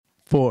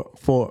4.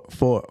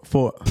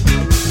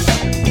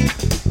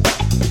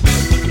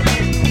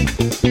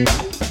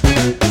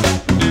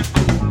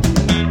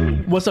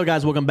 What's up,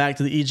 guys? Welcome back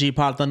to the EG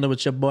Pod Thunder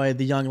with your boy,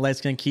 the young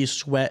light-skinned Keith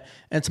Sweat.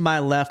 And to my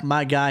left,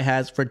 my guy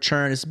has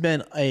returned. It's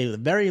been a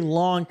very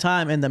long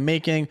time in the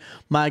making.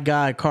 My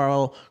guy,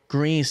 Carl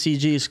Greene,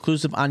 CG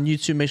exclusive on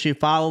YouTube. Make sure you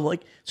follow,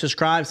 like,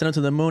 subscribe, send it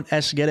to the moon.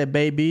 Get it,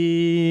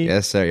 baby.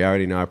 Yes, sir. You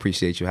already know. I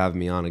appreciate you having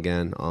me on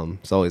again.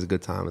 It's always a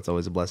good time. It's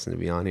always a blessing to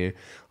be on here.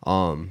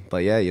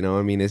 But yeah, you know what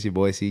I mean? It's your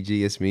boy,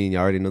 CG. It's me. And you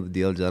already know the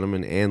deal,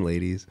 gentlemen and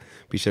ladies.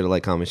 Be sure to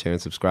like, comment, share,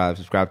 and subscribe.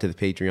 Subscribe to the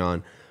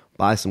Patreon.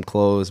 Buy some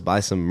clothes, buy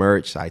some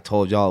merch. I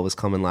told y'all it was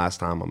coming last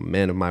time. I'm a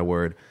man of my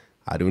word.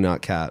 I do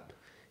not cap.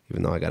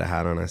 Even though I got a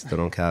hat on, I still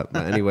don't cap.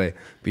 But anyway,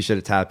 be sure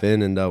to tap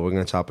in, and we're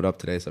going to chop it up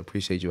today. So I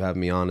appreciate you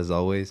having me on, as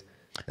always.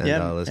 And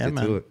let's get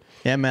to it.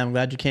 Yeah, man. I'm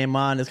glad you came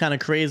on. It's kind of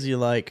crazy.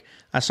 Like,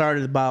 I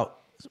started about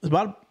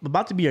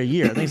to be a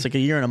year. I think it's like a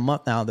year and a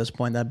month now at this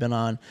point that I've been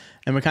on.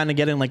 And we're kind of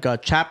getting like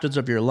chapters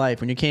of your life.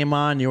 When you came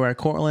on, you were at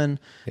Cortland.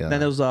 Yeah. Then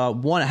there was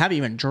one I haven't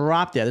even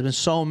dropped yet. There's been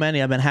so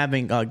many. I've been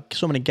having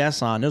so many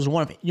guests on. There's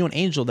one of you and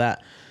Angel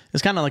that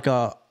is kind of like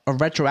a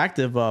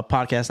retroactive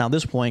podcast now at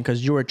this point,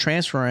 because you were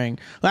transferring.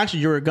 Well,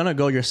 actually, you were going to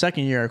go your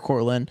second year at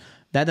Cortland.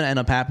 That didn't end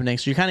up happening.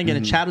 So you're kind of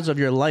getting chapters of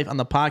your life on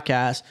the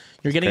podcast.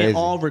 You're getting it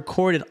all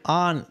recorded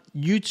on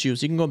YouTube.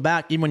 So you can go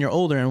back even when you're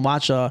older and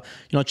watch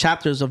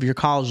chapters of your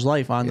college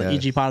life on the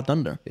EG Pod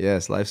Thunder.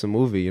 Yes, life's a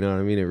movie. You know what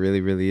I mean? It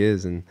really, really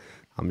is. And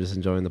I'm just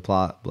enjoying the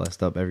plot,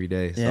 blessed up every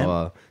day.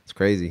 So it's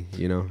crazy.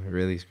 You know, it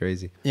really is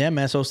crazy. Yeah,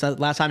 man. So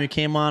last time you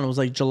came on, it was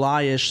like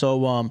July-ish.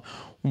 So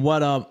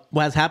what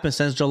has happened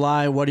since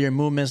July? What are your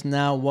movements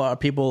now? What are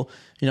people,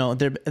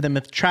 they're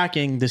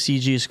tracking the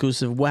CG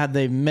exclusive? What have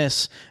they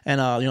missed? And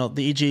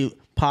the EG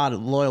Pod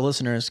loyal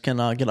listeners can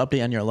get an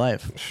update on your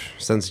life.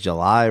 Since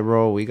July,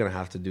 bro, we're gonna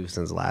have to do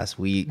since last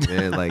week,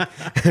 man. Like,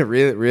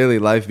 really,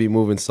 life be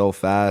moving so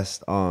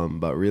fast.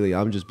 But really,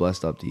 I'm just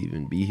blessed up to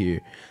even be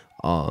here.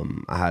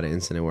 I had an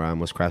incident where I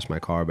almost crashed my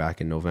car back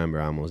in November.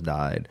 I almost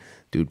died.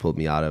 Dude pulled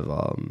me out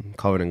of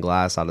covered in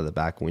glass out of the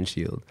back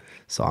windshield.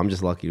 So I'm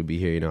just lucky to be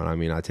here. You know what I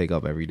mean? I take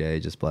up every day,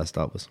 just blessed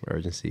up with some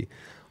urgency.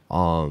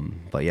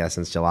 But yeah,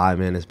 since July,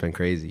 man, it's been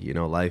crazy. You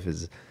know, life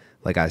is,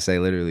 like I say,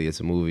 literally, it's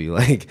a movie.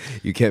 Like,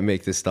 you can't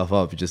make this stuff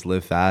up. You just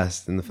live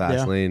fast in the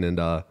fast lane and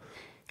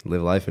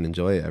live life and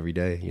enjoy it every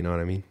day. You know what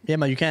I mean? Yeah,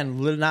 man, you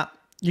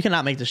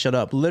cannot make this shit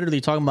up.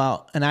 Literally talking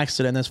about an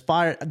accident.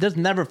 There's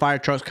never fire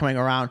trucks coming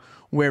around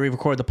where we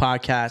record the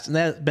podcast, and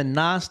that's been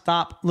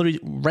nonstop, literally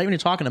right when you're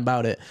talking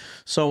about it.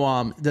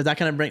 So does that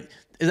kind of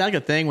is that like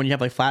a thing when you have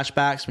like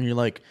flashbacks, when you're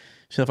like,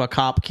 so if a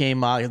cop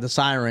came out, the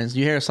sirens,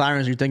 you hear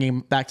sirens, you're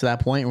thinking back to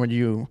that point when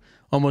you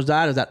almost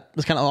died? Is that,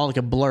 it's kind of all like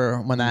a blur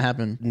when that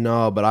happened?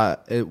 No,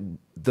 but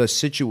the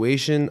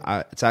situation,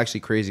 it's actually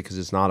crazy because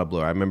it's not a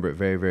blur. I remember it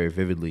very, very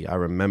vividly. I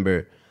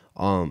remember,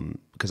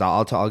 because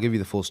I'll give you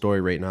the full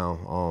story right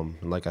now.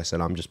 Like I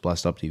said, I'm just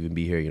blessed up to even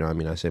be here. You know what I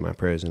mean? I say my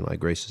prayers and my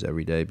graces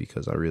every day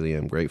because I really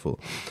am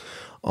grateful.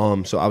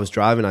 So I was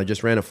driving. I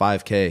just ran a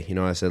 5K. You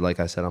know, like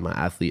I said, I'm an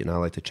athlete and I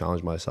like to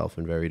challenge myself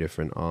in very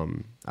different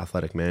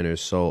athletic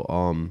manners.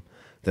 So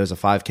there's a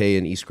 5K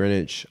in East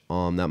Greenwich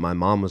that my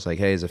mom was like,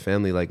 hey, as a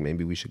family, like,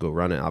 maybe we should go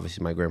run it.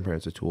 Obviously, my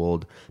grandparents are too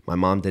old. My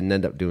mom didn't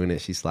end up doing it.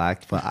 She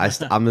slacked. But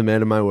I'm the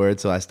man of my word,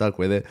 so I stuck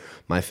with it.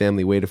 My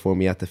family waited for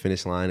me at the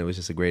finish line. It was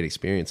just a great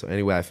experience. So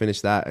anyway, I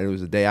finished that, and it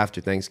was the day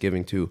after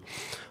Thanksgiving, too.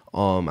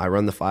 I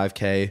run the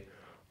 5K.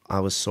 I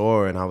was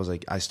sore, and I was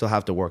like, I still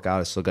have to work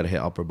out. I still got to hit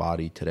upper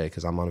body today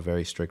because I'm on a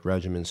very strict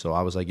regimen. So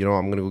I was like, I'm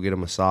going to go get a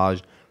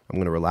massage. I'm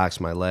going to relax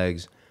my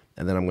legs.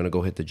 And then I'm going to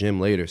go hit the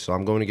gym later. So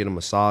I'm going to get a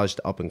massage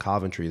up in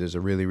Coventry. There's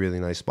a really, really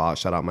nice spot.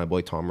 Shout out my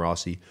boy Tom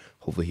Rossi.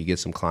 Hopefully he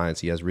gets some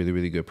clients. He has really,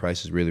 really good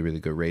prices, really, really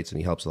good rates, and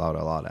he helps out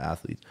a lot of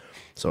athletes.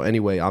 So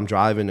anyway, I'm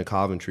driving to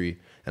Coventry,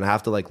 and I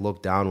have to like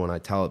look down when I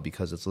tell it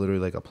because it's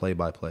literally like a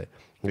play-by-play.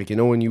 Like,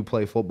 when you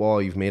play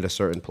football, you've made a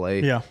certain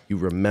play. Yeah. You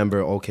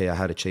remember, okay, I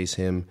had to chase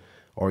him.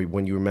 Or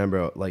when you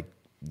remember, like,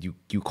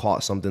 you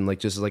caught something, like,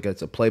 just like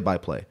it's a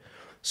play-by-play.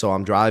 So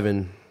I'm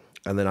driving,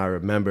 and then I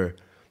remember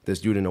this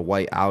dude in a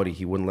white Audi,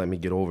 he wouldn't let me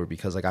get over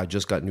because, like, I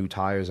just got new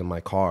tires in my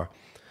car.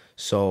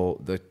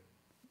 So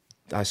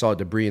I saw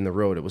debris in the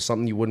road. It was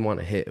something you wouldn't want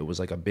to hit. It was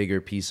like a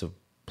bigger piece of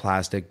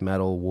plastic,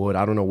 metal, wood.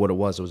 I don't know what it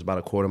was. It was about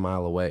a quarter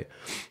mile away.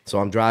 So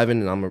I'm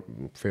driving, and I'm a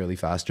fairly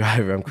fast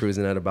driver. I'm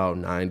cruising at about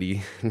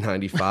 90,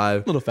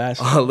 95. A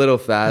little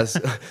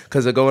fast.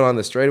 Because going on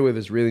the straightaway,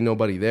 there's really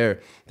nobody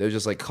there. There's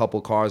just, like, a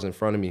couple cars in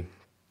front of me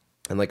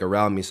and, like,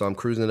 around me. So I'm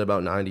cruising at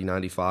about 90,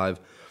 95.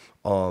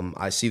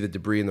 I see the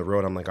debris in the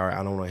road. I'm like, all right,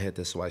 I don't want to hit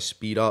this. So I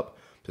speed up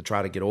to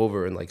try to get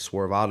over and, like,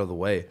 swerve out of the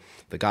way.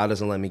 The guy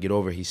doesn't let me get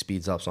over. He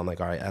speeds up. So I'm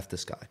like, all right, F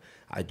this guy.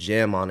 I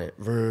jam on it.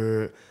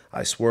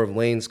 I swerve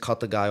lanes, cut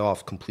the guy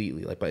off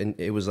completely. Like, but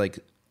it was like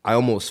I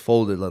almost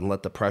folded and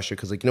let the pressure,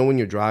 because, like, when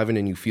you're driving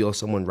and you feel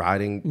someone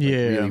riding, like,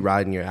 really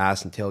riding your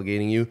ass and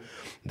tailgating you,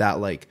 that,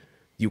 like,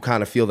 you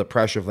kind of feel the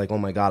pressure of, like, oh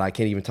my God, I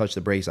can't even touch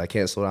the brakes. I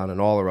can't slow down at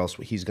all, or else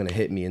he's going to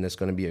hit me, and he's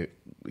going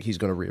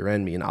to rear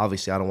end me. And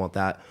obviously I don't want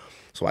that.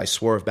 So I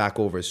swerved back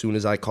over. As soon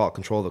as I caught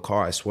control of the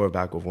car, I swerved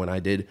back over. When I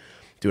did,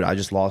 dude, I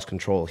just lost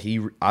control.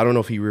 I don't know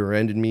if he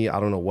rear-ended me. I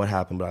don't know what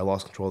happened, but I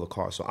lost control of the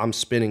car. So I'm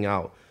spinning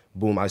out.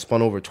 Boom, I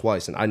spun over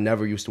twice. And I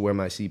never used to wear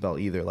my seatbelt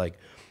either. Like,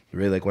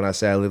 really, like when I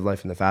say I live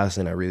life in the fast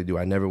lane, I really do.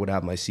 I never would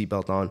have my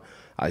seatbelt on.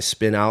 I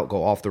spin out,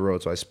 go off the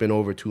road. So I spin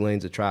over 2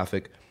 lanes of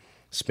traffic,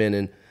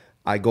 spinning.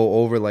 I go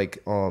over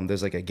like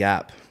there's like a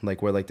gap,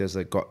 like where like there's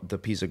like the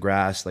piece of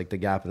grass, like the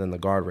gap, and then the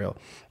guardrail.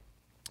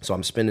 So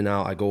I'm spinning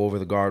out. I go over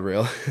the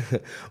guardrail,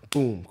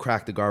 boom,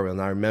 crack the guardrail.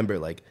 And I remember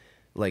like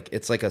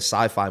it's like a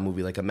sci-fi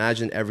movie. Like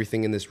imagine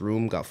everything in this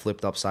room got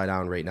flipped upside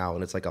down right now,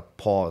 and it's like a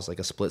pause, like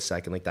a split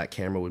second. Like that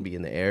camera would be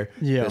in the air,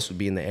 this would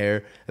be in the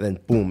air, and then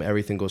boom,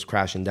 everything goes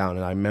crashing down.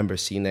 And I remember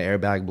seeing the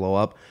airbag blow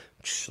up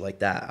like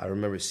that. I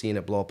remember seeing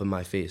it blow up in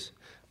my face.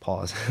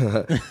 Pause.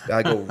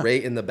 I go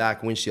right in the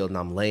back windshield, and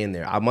I'm laying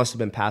there. I must have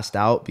been passed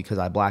out because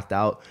I blacked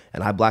out,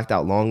 and I blacked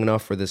out long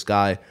enough for this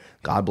guy.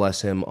 God bless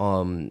him.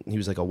 He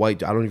was like a white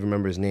dude. I don't even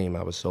remember his name.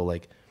 I was so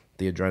like,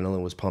 the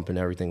adrenaline was pumping,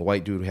 everything.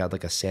 White dude who had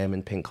like a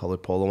salmon pink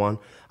colored polo on.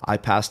 I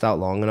passed out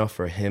long enough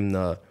for him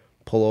to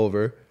pull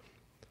over,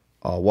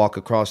 walk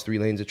across 3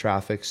 lanes of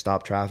traffic,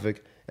 stop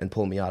traffic, and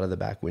pull me out of the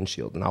back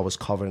windshield. And I was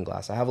covered in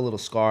glass. I have a little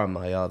scar on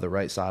my the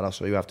right side. I'll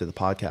show you after the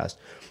podcast.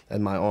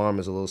 And my arm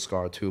is a little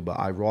scar too, but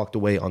I walked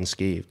away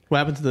unscathed. What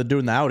happened to the dude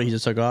in the Audi? He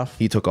just took off?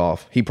 He took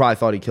off. He probably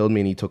thought he killed me,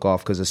 and he took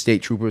off because the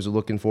state troopers were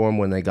looking for him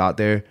when they got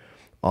there.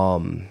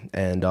 And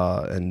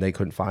they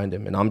couldn't find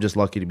him. And I'm just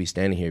lucky to be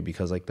standing here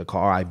because like the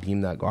car, I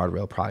beamed that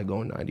guardrail probably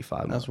going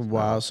 95 miles. That's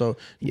wild. So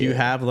do you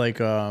have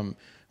like I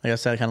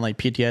said, kind of like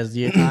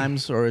PTSD at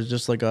times, or is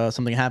just like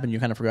something happened, you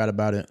kind of forgot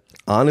about it?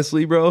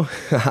 Honestly, bro,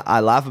 I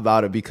laugh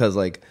about it because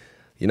like,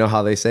 you know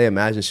how they say,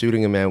 imagine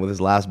shooting a man with his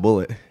last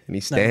bullet and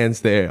he stands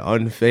there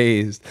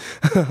unfazed.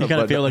 You kind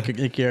of feel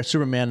like you're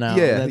Superman now.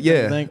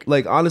 Yeah.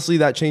 Like honestly,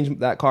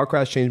 that car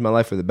crash changed my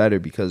life for the better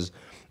because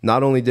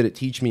not only did it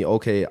teach me,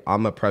 okay,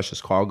 I'm a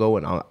precious cargo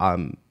and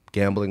I'm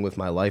gambling with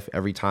my life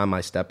every time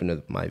I step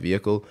into my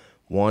vehicle.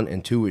 1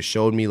 and 2, it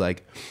showed me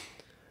like,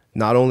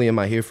 not only am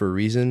I here for a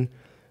reason,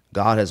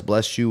 God has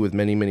blessed you with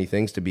many, many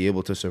things to be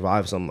able to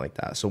survive something like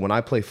that. So when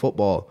I play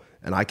football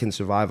and I can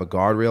survive a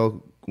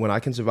guardrail, when I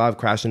can survive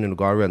crashing into a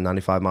guardrail at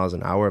 95 miles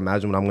an hour,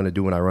 imagine what I'm going to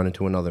do when I run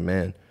into another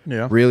man.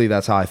 Yeah. Really,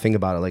 that's how I think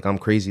about it. Like, I'm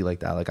crazy like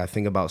that. Like, I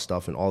think about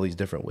stuff in all these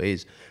different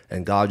ways.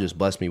 And God just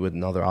blessed me with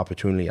another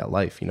opportunity at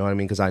life. You know what I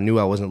mean? Because I knew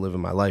I wasn't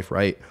living my life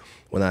right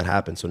when that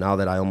happened. So now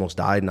that I almost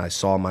died and I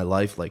saw my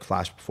life, like,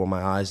 flash before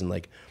my eyes, and,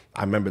 like,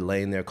 I remember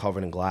laying there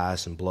covered in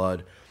glass and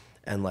blood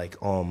and, like,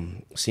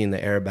 seeing the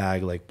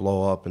airbag, like,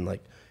 blow up and,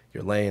 like,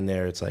 you're laying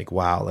there. It's like,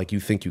 wow, like, you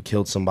think you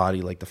killed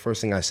somebody. Like, the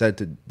first thing I said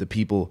to the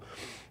people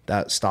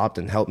that stopped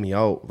and helped me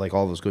out, like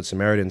all those good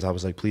Samaritans, I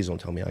was like, please don't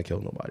tell me I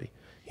killed nobody.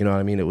 You know what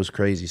I mean? It was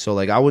crazy. So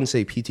like, I wouldn't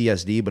say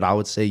PTSD, but I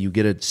would say you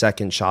get a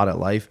second shot at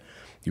life.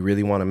 You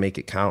really want to make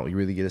it count. You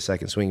really get a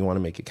second swing. You want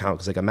to make it count.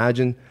 Because like,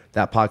 imagine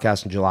that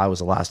podcast in July was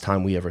the last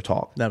time we ever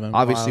talked.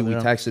 Obviously, we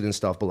texted and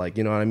stuff, but like,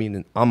 you know what I mean?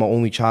 And I'm an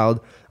only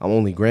child. I'm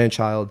only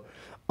grandchild.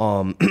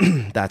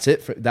 That's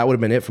it. That would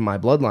have been it for my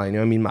bloodline. You know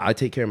what I mean? I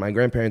take care of my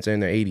grandparents. They're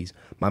in their 80s.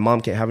 My mom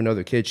can't have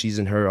another kid. She's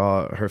in her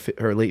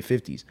late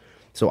 50s.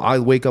 So I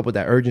wake up with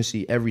that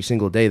urgency every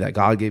single day that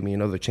God gave me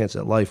another chance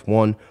at life,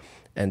 1,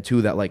 and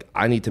 2, that like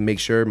I need to make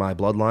sure my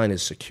bloodline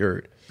is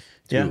secured.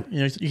 Yeah,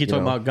 you keep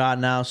talking about God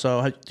now.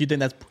 So do you think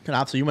that's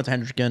obviously you went to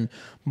Hendricken,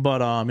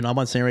 but I'm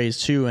on St.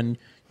 Ray's too, and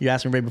you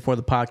asked me right before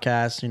the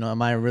podcast,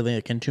 am I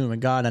really in tune with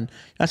God? And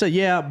I said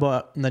yeah,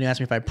 but then you asked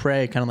me if I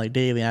pray kind of like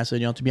daily, and I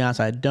said to be honest,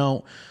 I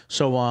don't.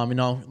 So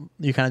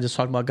you kind of just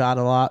talk about God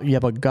a lot. Yeah,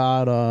 but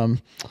God,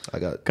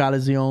 God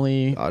is the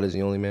only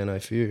man I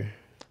fear.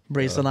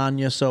 Bracelet on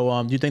you.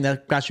 So do you think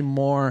that got you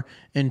more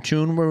in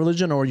tune with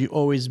religion, or you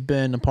always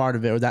been a part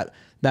of it, or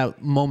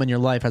that moment in your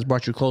life has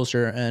brought you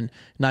closer and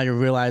now you're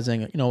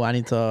realizing, I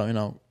need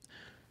to,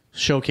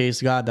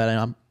 showcase God that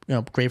I'm,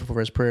 grateful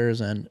for his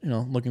prayers and,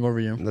 looking over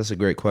you? That's a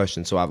great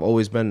question. So I've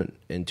always been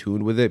in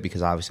tune with it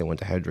because obviously I went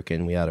to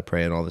Hendricken, we had to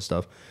pray and all this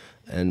stuff.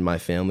 And my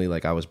family,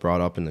 like I was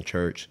brought up in the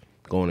church,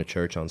 going to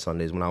church on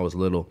Sundays when I was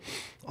little.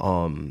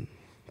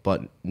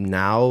 But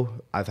now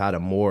I've had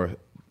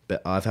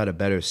a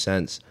better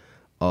sense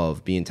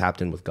of being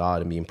tapped in with God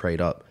and being prayed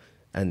up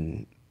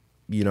and,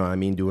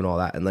 doing all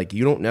that. And like,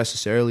 you don't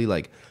necessarily,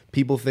 like,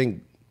 people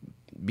think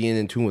being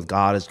in tune with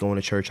God is going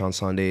to church on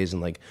Sundays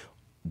and like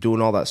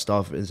doing all that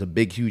stuff is a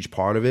big, huge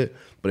part of it.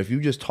 But if you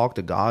just talk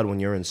to God when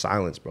you're in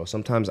silence, bro,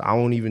 sometimes I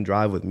won't even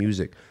drive with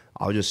music.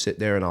 I'll just sit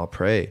there and I'll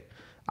pray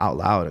out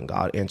loud and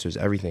God answers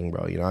everything,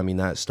 bro.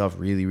 That stuff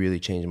really, really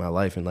changed my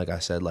life. And like I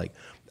said, like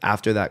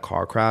after that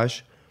car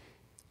crash,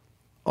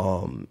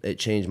 it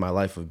changed my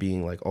life of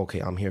being like, okay,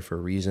 I'm here for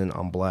a reason.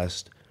 I'm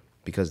blessed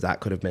because that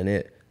could have been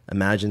it.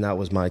 Imagine that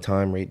was my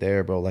time right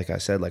there, bro. Like I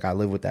said, like I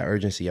live with that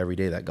urgency every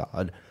day that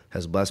God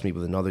has blessed me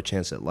with another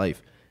chance at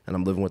life. And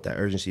I'm living with that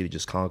urgency to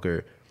just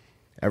conquer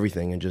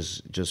everything and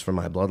just for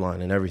my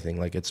bloodline and everything.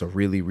 Like it's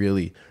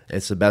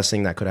it's the best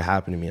thing that could have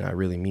happened to me. And I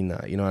really mean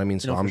that, you know what I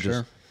mean? So I'm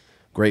just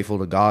grateful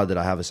to God that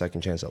I have a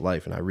second chance at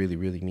life. And I really,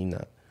 really mean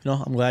that.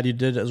 I'm glad you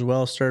did as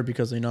well, sir,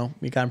 because, we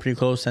gotten pretty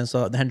close since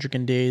the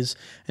Hendricken days,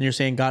 and you're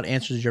saying God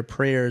answers your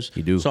prayers.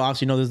 You do. So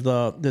obviously,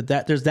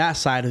 there's that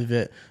side of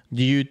it.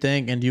 Do you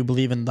think, and do you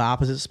believe in the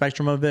opposite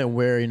spectrum of it,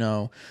 where,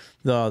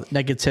 the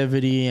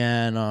negativity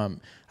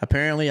and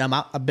apparently I'm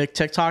a big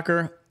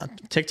TikToker.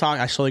 TikTok,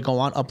 I slowly go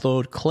on,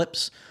 upload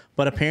clips,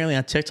 but apparently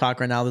on TikTok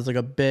right now, there's like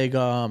a big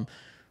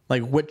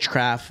like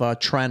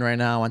witchcraft trend right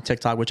now on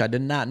TikTok, which I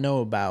did not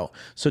know about.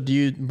 So do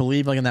you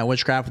believe like in that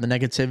witchcraft and the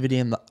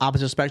negativity and the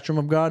opposite spectrum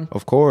of God?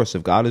 Of course.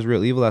 If God is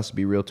real, evil has to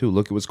be real too.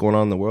 Look at what's going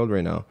on in the world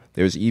right now.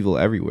 There's evil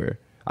everywhere.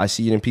 I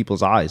see it in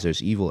people's eyes.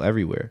 There's evil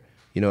everywhere.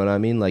 You know what I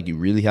mean? Like, you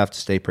really have to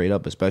stay prayed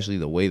up, especially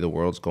the way the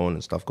world's going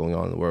and stuff going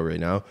on in the world right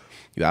now.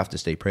 You have to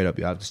stay prayed up.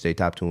 You have to stay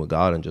tapped in with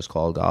God and just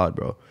call God,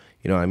 bro.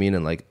 You know what I mean?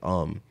 And like,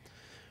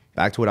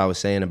 back to what I was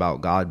saying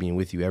about God being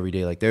with you every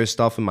day. Like, there's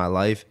stuff in my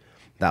life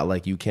that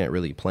like you can't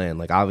really plan.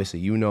 Like,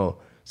 obviously,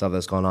 stuff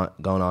that's going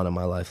on in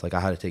my life. Like, I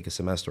had to take a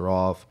semester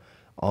off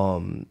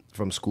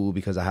from school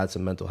because I had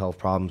some mental health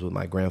problems with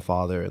my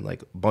grandfather and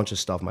like a bunch of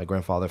stuff. My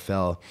grandfather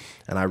fell,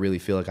 and I really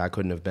feel like I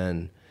couldn't have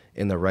been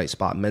in the right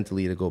spot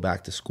mentally to go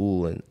back to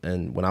school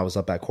and when I was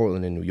up at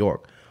Cortland in New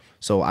York.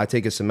 So I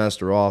take a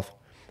semester off.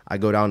 I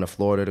go down to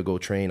Florida to go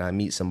train. I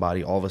meet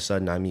somebody. All of a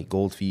sudden, I meet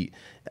Gold Feet.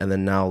 And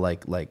then now,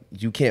 like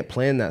you can't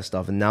plan that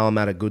stuff. And now I'm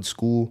at a good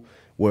school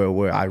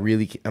where I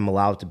really am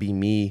allowed to be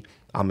me.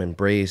 I'm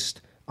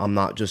embraced. I'm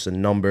not just a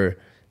number.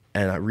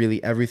 And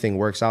everything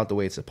works out the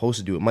way it's supposed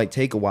to do. It might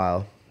take a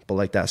while, but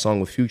like that song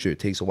with Future, it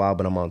takes a while,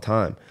 but I'm on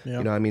time. Yeah.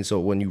 You know what I mean? So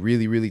when you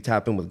really, really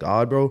tap in with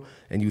God, bro,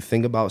 and you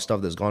think about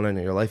stuff that's gone on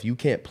in your life, you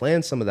can't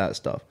plan some of that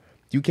stuff.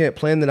 You can't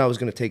plan that I was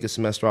going to take a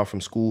semester off from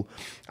school.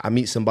 I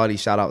meet somebody,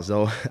 shout out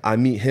Zoe. I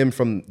meet him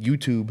from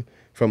YouTube,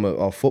 from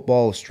a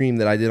football stream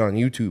that I did on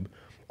YouTube.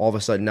 All of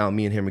a sudden now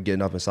me and him are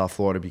getting up in South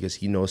Florida because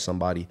he knows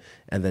somebody.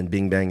 And then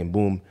bing, bang, and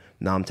boom.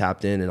 Now I'm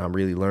tapped in and I'm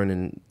really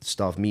learning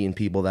stuff, meeting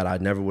people that I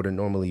never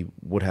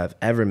would have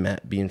ever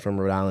met, being from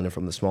Rhode Island and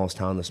from the smallest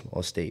town, the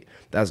smallest state.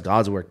 That's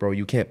God's work, bro.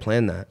 You can't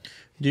plan that.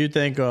 Do you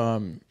think,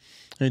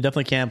 you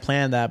definitely can't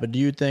plan that, but do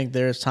you think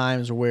there's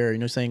times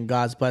where, saying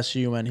God's blessed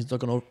you and he's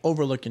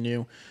overlooking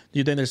you, do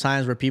you think there's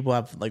times where people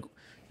have like,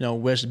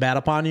 wished bad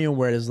upon you,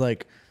 where it's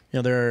like,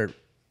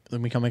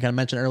 we kind of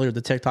mentioned earlier,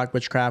 the TikTok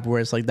witchcraft,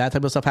 where it's like that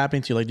type of stuff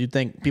happening to you? Like, do you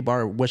think people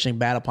are wishing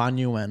bad upon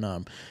you?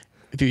 And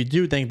if you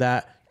do think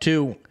that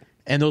too,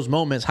 in those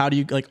moments, how do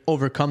you like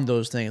overcome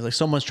those things? Like,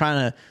 someone's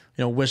trying to,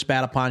 wish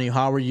bad upon you.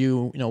 How are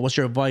you, what's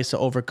your advice to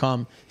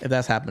overcome if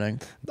that's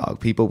happening? Dog,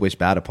 people wish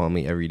bad upon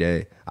me every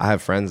day. I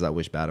have friends that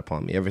wish bad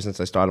upon me. Ever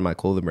since I started my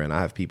clothing brand, I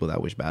have people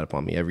that wish bad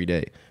upon me every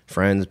day.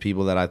 Friends,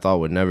 people that I thought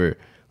would never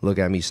look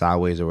at me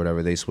sideways or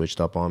whatever, they switched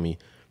up on me.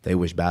 They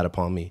wish bad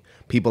upon me.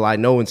 People I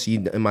know and see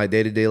in my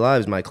day-to-day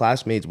lives, my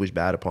classmates wish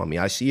bad upon me.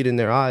 I see it in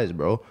their eyes,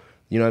 bro.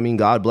 You know what I mean?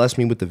 God blessed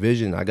me with the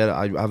vision. I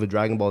have a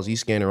Dragon Ball Z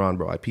scanner on,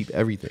 bro. I peep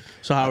everything.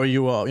 So how are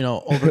you,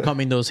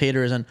 overcoming those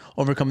haters and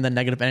overcoming the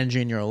negative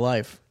energy in your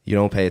life? You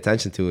don't pay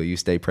attention to it. You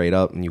stay prayed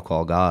up and you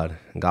call God.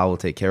 And God will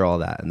take care of all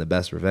that. And the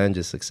best revenge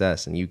is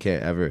success. And you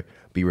can't ever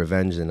be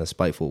revenged in a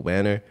spiteful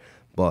manner.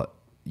 But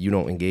you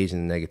don't engage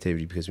in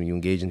negativity, because when you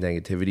engage in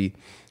negativity,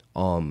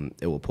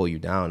 it will pull you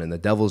down. And the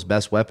devil's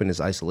best weapon is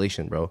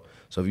isolation, bro.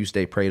 So if you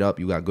stay prayed up,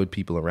 you got good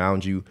people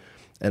around you.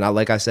 And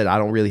like I said, I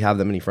don't really have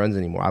that many friends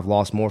anymore. I've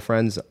lost more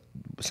friends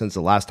since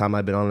the last time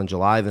I've been on in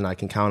July than I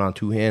can count on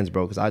two hands,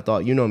 bro. Because I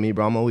thought, you know me,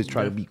 bro, I'm always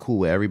trying to be cool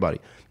with everybody.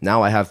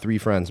 Now I have 3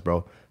 friends,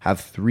 bro. Have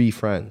 3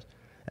 friends.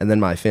 And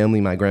then my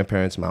family, my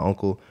grandparents, my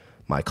uncle,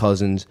 my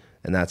cousins,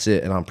 and that's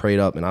it. And I'm prayed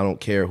up, and I don't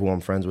care who I'm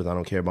friends with. I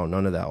don't care about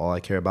none of that. All I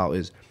care about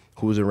is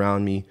who's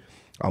around me.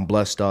 I'm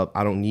blessed up.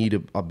 I don't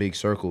need a big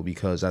circle,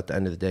 because at the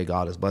end of the day,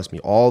 God has blessed me.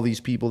 All these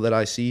people that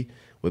I see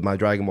with my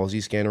Dragon Ball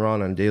Z scanner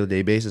on a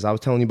day-to-day basis. I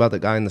was telling you about the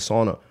guy in the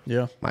sauna.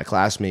 Yeah. My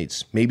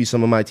classmates, maybe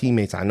some of my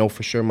teammates. I know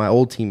for sure my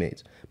old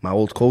teammates, my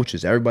old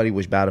coaches. Everybody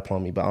wish bad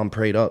upon me, but I'm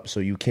prayed up,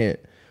 so you can't.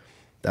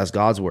 That's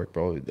God's work,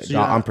 bro.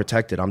 So I'm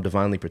protected. I'm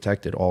divinely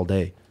protected all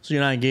day. So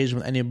you're not engaged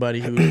with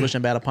anybody who's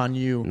wishing bad upon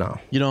you? No.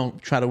 You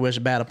don't try to wish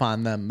bad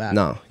upon them back?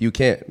 No, you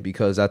can't,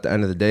 because at the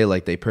end of the day,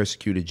 like, they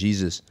persecuted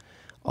Jesus,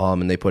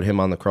 and they put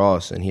him on the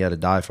cross, and he had to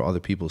die for other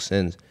people's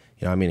sins.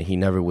 You know what I mean? He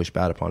never wished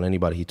bad upon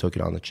anybody. He took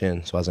it on the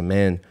chin. So as a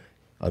man,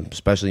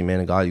 especially a man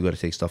of God, you got to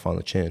take stuff on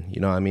the chin. You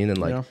know what I mean? And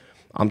like, yeah.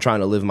 I'm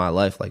trying to live my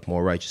life like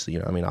more righteously. You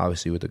know what I mean?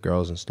 Obviously with the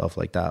girls and stuff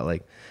like that.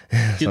 Like,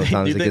 do you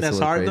think that's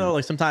hard though?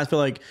 Like, sometimes I feel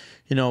like,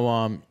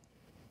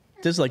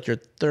 this is like your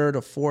 3rd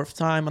or 4th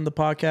time on the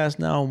podcast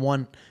now.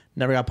 One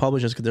never got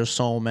published just because there's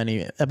so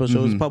many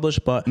episodes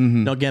published. But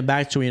getting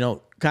back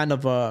to kind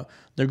of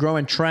the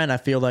growing trend, I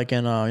feel like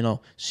in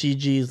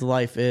CG's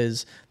life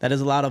is that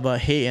is a lot of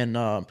hate, and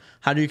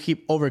how do you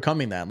keep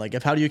overcoming that?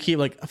 Like, how do you keep,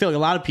 like, I feel like a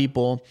lot of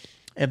people,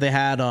 if they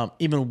had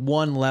even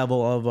one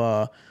level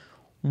of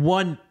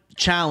one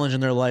challenge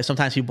in their life,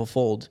 sometimes people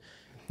fold.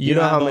 You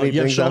know how many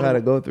things I've had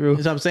to go through?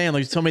 That's what I'm saying.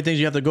 Like, so many things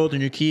you have to go through,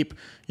 and you keep,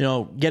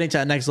 getting to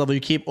that next level.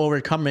 You keep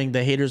overcoming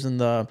the haters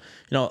and the,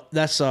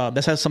 that's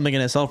something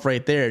in itself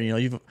right there.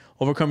 You've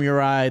overcome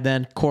Uri,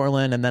 then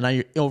Cortland, and then now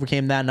you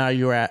overcame that. Now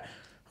you're at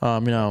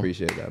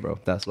Appreciate that, bro.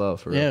 That's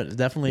love for real. Yeah,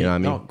 definitely. You know what I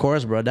mean? No, of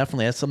course, bro.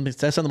 Definitely. That's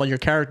something about your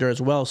character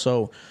as well.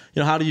 So,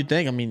 how do you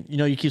think? I mean,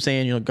 you keep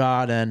saying,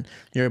 God and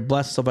you're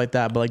blessed and stuff like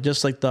that, but like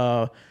just like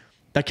the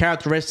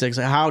characteristics,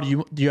 like how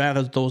do you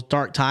have those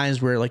dark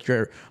times where like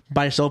you're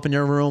by yourself in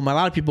your room? A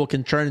lot of people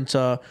can turn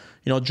into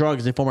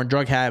drugs. They form a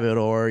drug habit,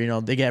 or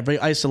they get very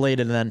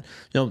isolated, and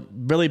then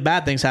really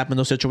bad things happen in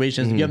those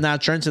situations. Mm-hmm. You have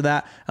not turned to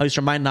that, at least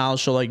from my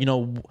knowledge. So like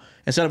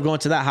instead of going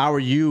to that, how are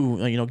you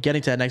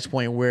getting to that next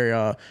point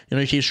where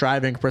you keep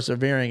striving,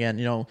 persevering,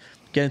 and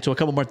get into a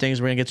couple more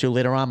things we're gonna get to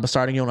later on, but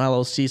starting your own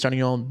LLC, starting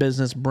your own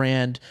business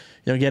brand,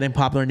 getting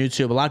popular on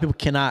YouTube. A lot of people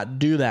cannot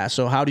do that.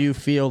 So how do you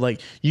feel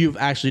like you've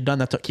actually done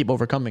that to keep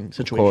overcoming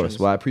situations? Of course.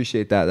 Well, I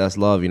appreciate that. That's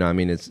love. I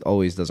mean, it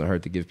always doesn't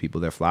hurt to give people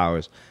their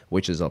flowers,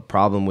 which is a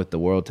problem with the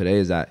world today,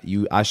 is that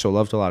I show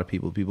love to a lot of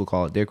people. People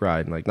call it dick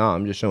riding. Like, nah,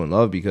 I'm just showing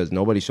love because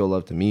nobody showed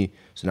love to me.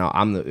 So now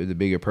I'm the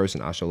bigger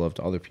person. I show love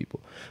to other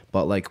people.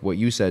 But like what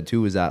you said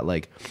too is that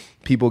like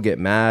people get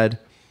mad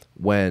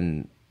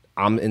when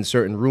I'm in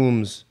certain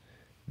rooms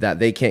that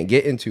they can't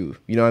get into.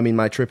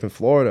 My trip in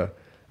Florida,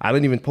 I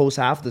didn't even post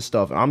half the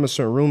stuff. I'm in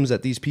certain rooms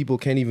that these people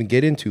can't even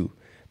get into.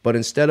 But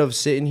instead of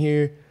sitting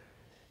here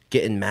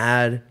getting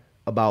mad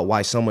about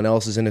why someone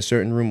else is in a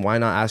certain room, why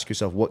not ask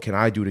yourself, what can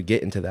I do to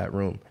get into that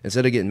room?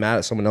 Instead of getting mad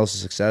at someone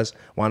else's success,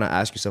 why not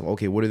ask yourself,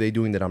 okay, what are they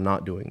doing that I'm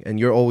not doing? And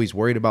you're always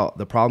worried about,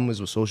 the problem is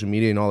with social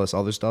media and all this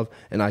other stuff,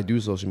 and I do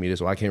social media,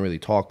 so I can't really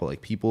talk, but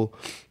like people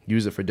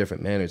use it for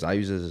different manners. I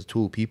use it as a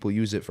tool. People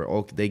use it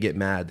for, they get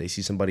mad. They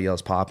see somebody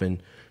else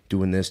popping,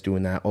 doing this,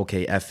 doing that.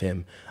 Okay, F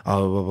him.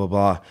 Blah, blah,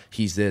 blah.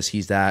 He's this,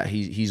 he's that.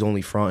 He's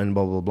only fronting,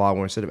 blah, blah, blah.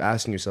 Where instead of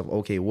asking yourself,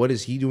 okay, what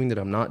is he doing that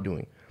I'm not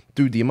doing?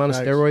 Dude, the amount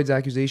of steroids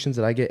accusations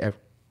that I get,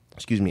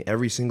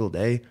 every single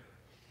day,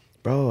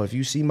 bro, if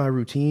you see my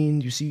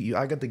routine,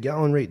 I got the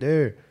gallon right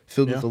there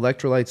filled with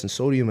electrolytes and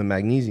sodium and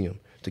magnesium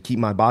to keep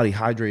my body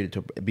hydrated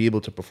to be able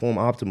to perform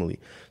optimally.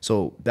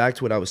 So back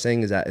to what I was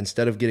saying is that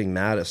instead of getting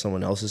mad at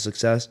someone else's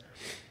success,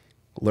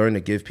 learn to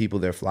give people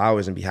their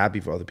flowers and be happy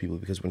for other people,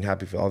 because when you're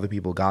happy for other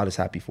people, God is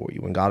happy for you.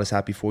 When God is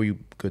happy for you,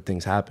 good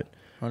things happen.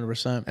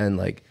 100%. And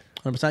like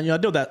 100%. I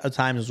do that at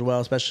times as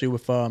well, especially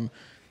with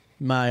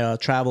my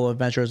travel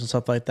adventures and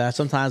stuff like that.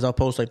 Sometimes I'll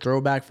post like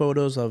throwback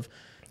photos of,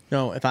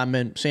 if I'm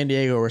in San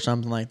Diego or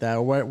something like that,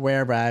 or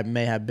wherever I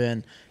may have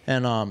been,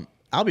 and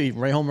I'll be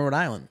right home in Rhode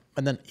Island,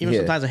 and then even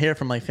sometimes I hear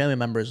from like family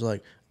members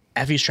like,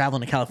 Effie's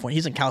traveling to California.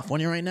 He's in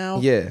California right now.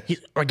 Yeah.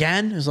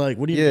 Again? It's like,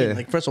 what do you mean?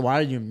 Like, first of all, why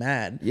are you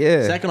mad?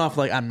 Yeah. Second off,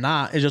 like, I'm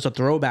not. It's just a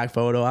throwback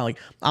photo.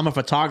 I'm a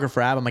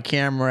photographer. I have a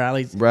camera. I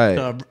like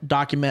to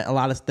document a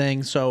lot of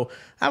things. So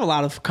I have a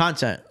lot of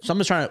content. So I'm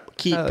just trying to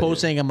keep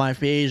posting on my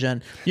page.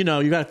 And, you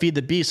got to feed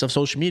the beast of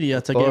social media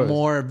to get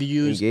more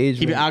views, engagement.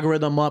 Keep your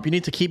algorithm up. You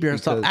need to keep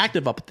yourself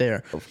active up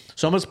there.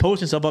 So I'm just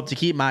posting stuff up to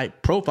keep my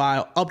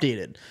profile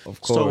updated.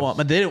 Of course. So,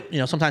 but they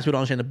don't, sometimes people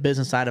don't understand the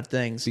business side of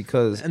things.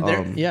 Because, and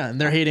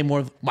they're hating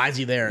more. Why is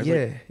he there?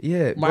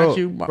 It's Why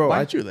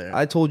aren't you there?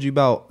 I told you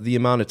about the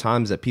amount of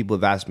times that people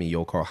have asked me,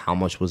 yo, Carl, how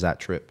much was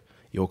that trip?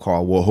 Yo,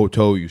 Carl, what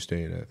hotel you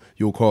staying at?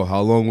 Yo, Carl,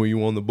 how long were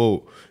you on the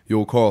boat?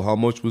 Yo, Carl, how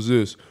much was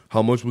this?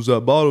 How much was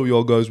that bottle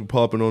y'all guys were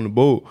popping on the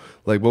boat?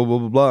 Like, blah, blah,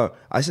 blah, blah.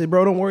 I said,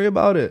 bro, don't worry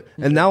about it.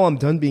 And now I'm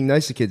done being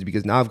nice to kids,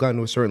 because now I've gotten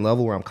to a certain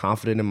level where I'm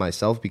confident in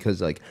myself,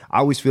 because like I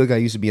always feel like I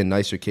used to be a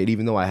nicer kid.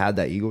 Even though I had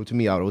that ego to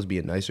me, I would always be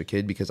a nicer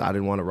kid because I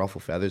didn't want to ruffle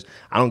feathers.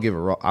 I don't give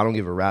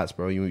a rat's,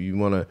 bro. You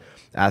want to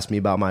ask me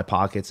about my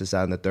pockets, this,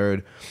 that, and the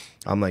third.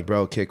 I'm like,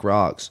 bro, kick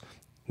rocks.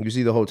 You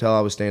see the hotel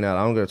I was staying at,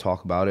 I don't got to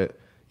talk about it.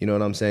 You know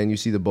what I'm saying? You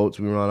see the boats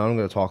we were on, I don't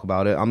got to talk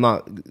about it. I'm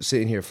not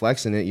sitting here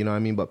flexing it, you know what I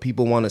mean? But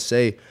people want to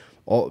say,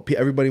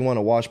 everybody want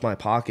to wash my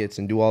pockets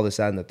and do all this,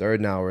 that, and the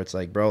third now, where it's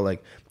like, bro,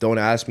 like, don't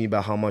ask me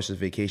about how much this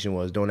vacation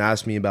was. Don't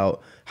ask me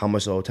about how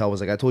much the hotel was.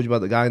 Like, I told you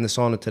about the guy in the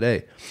sauna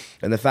today.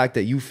 And the fact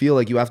that you feel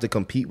like you have to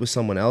compete with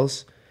someone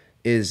else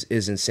is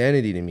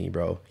insanity to me,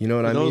 bro. You know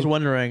what I mean? I was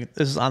wondering,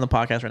 this is on the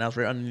podcast right now. It's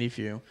right underneath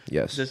you.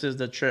 Yes. This is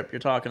the trip you're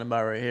talking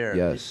about right here.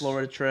 Yes. The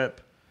Florida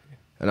trip.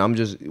 And I'm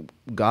just,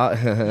 God,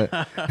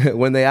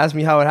 when they ask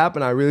me how it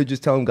happened, I really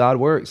just tell them God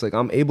works. Like,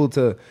 I'm able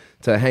to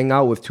hang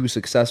out with two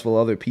successful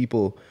other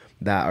people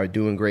that are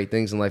doing great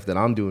things in life that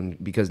I'm doing,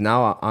 because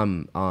now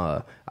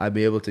I'd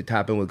be able to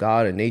tap in with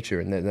God and nature,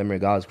 and them are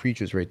God's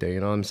creatures right there. You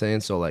know what I'm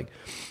saying? So like,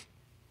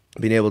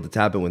 being able to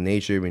tap in with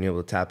nature, being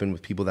able to tap in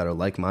with people that are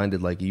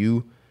like-minded like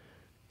you,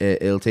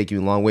 it'll take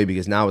you a long way,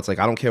 because now it's like,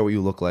 I don't care what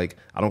you look like.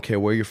 I don't care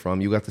where you're from.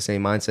 You got the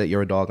same mindset.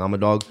 You're a dog. I'm a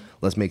dog.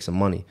 Let's make some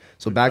money.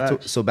 So back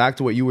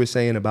to what you were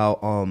saying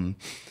about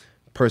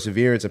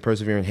perseverance and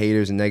persevering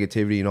haters and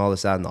negativity and all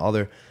this, that, and the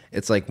other.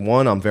 It's like,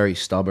 one, I'm very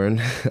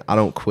stubborn. I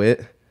don't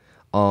quit.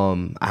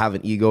 I have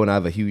an ego and I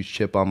have a huge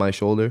chip on my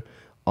shoulder.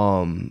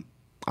 I'm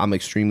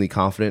extremely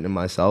confident in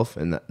myself,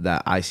 and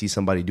that I see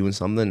somebody doing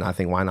something, and I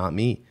think, why not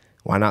me?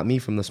 Why not me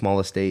from the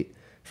smallest state,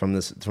 from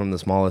the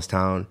smallest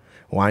town?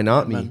 Why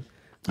not me?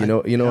 You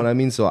know what I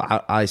mean? So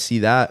I see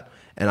that,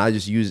 and I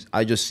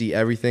just see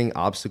every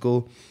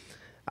obstacle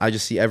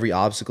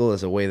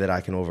as a way that I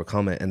can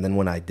overcome it. And then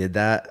when I did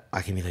that,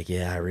 I can be like,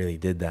 yeah, I really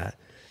did that.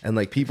 And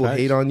like people Facts.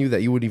 hate on you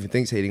that you wouldn't even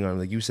think's hating on.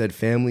 Like you said,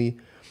 family.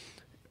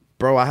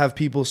 Bro, I have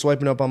people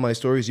swiping up on my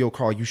stories. Yo,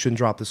 Carl, you shouldn't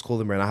drop this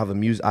clothing brand. I have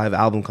an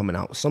album coming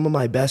out. Some of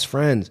my best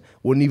friends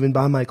wouldn't even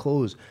buy my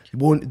clothes.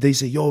 They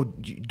say, yo,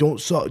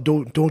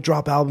 don't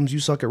drop albums. You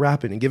suck at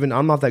rapping. And given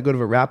I'm not that good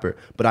of a rapper,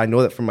 but I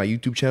know that from my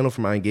YouTube channel,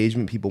 from my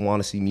engagement, people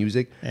want to see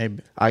music. Hey,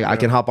 I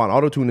can hop on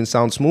autotune and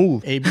sound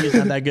smooth. AB is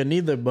not that good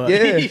neither, but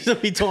Yeah. he's gonna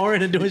be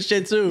touring and doing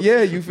shit too.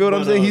 Yeah, you feel what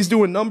I'm saying? He's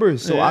doing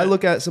numbers. So yeah. I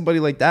look at somebody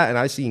like that and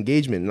I see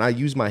engagement, and I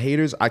use my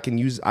haters. I can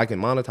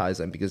monetize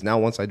them, because now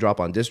once I drop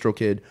on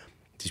DistroKid,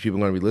 these people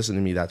are going to be listening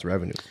to me. That's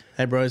revenue.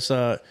 Hey, bro, it's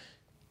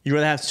you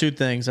really have two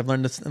things. I've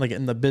learned this like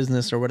in the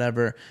business or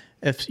whatever.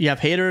 If you have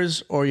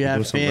haters or you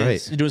have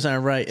fans, you're doing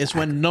something right. It's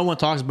when no one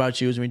talks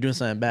about you is when you're doing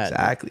something bad.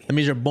 Exactly. That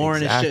means you're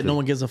boring as shit. No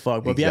one gives a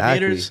fuck. But if you have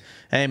haters,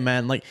 hey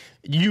man, like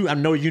I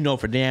know you know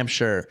for damn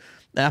sure.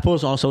 I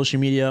post on social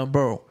media,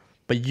 bro.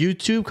 But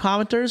YouTube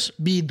commenters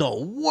be the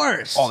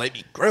worst. Oh, they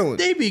be grilling.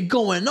 They be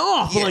going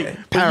off. Yeah.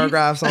 Like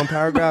paragraphs on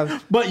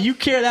paragraphs. But you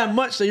care that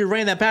much that you're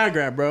writing that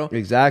paragraph, bro.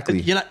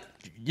 Exactly.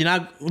 You're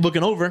not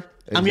looking over.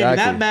 Exactly. I'm getting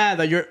that mad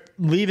that you're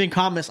leaving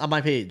comments on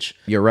my page.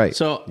 You're right.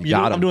 So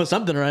I'm doing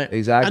something right.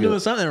 Exactly. I'm doing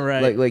something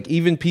right. Like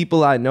even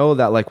people I know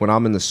that, like when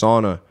I'm in the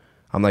sauna,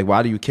 I'm like,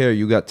 why do you care?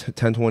 You got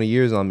 10, 20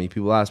 years on me.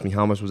 People ask me,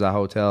 how much was that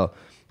hotel?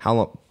 How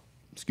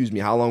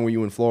long were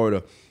you in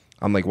Florida?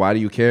 I'm like, why do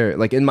you care?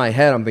 Like in my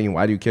head, I'm thinking,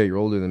 why do you care? You're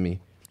older than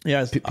me.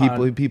 Yeah.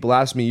 People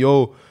ask me,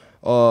 yo,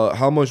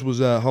 how much was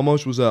that? How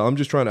much was that? I'm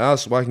just trying to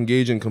ask so I can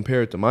gauge and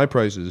compare it to my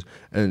prices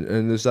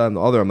and this, that, and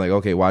the other. I'm like,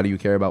 okay, why do you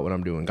care about what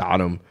I'm doing?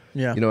 Got him.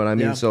 Yeah. You know what I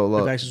mean? Yeah. So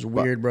look, that's just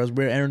weird, bro. It's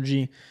weird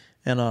energy.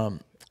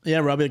 And yeah,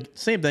 Robbie,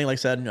 same thing. Like I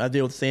said, I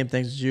deal with the same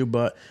things as you,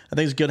 but I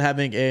think it's good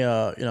having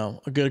a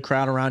good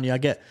crowd around you. I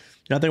think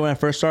when I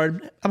first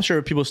started, I'm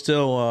sure people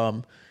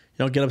still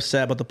get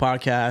upset about the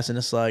podcast, and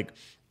it's like,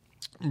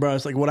 bro,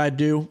 it's like what I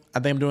do. I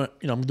think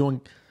I'm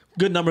doing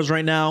good numbers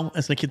right now.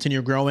 It's going to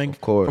continue growing. Of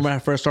course. From when I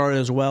first started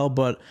as well.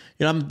 But,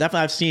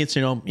 I've seen it's,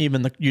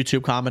 even the YouTube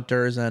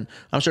commenters, and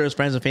I'm sure his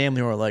friends and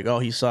family who are like, oh,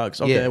 he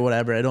sucks. Okay,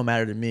 whatever. It don't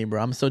matter to me,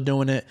 bro. I'm still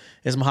doing it.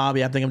 It's my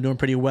hobby. I think I'm doing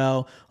pretty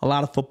well. A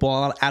lot of football,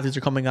 a lot of athletes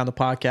are coming on the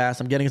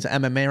podcast. I'm getting into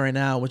MMA right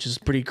now, which is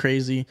pretty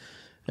crazy.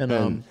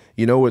 And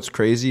you know what's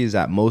crazy is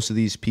that most of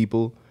these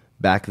people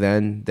back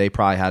then, they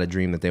probably had a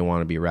dream that they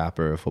want to be a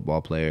rapper or a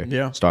football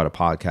player, start a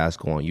podcast,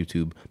 go on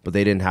YouTube, but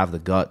they didn't have the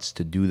guts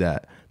to do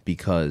that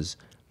because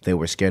they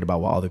were scared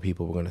about what other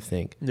people were going to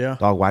think. Yeah.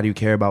 Dog, why do you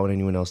care about what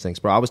anyone else thinks?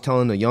 Bro, I was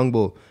telling a young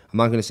bull, I'm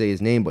not going to say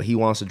his name, but he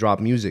wants to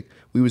drop music.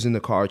 We was in the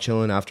car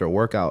chilling after a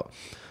workout,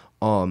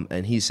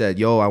 and he said,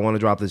 yo, I want to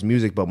drop this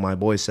music, but my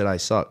boys said I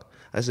suck.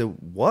 I said,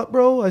 what,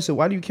 bro? I said,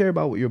 why do you care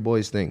about what your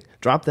boys think?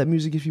 Drop that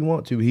music if you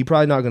want to. He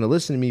probably not going to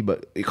listen to me,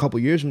 but a couple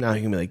years from now,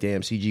 he's going to be like, damn,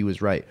 CG was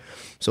right.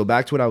 So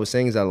back to what I was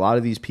saying is that a lot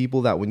of these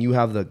people that when you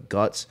have the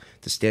guts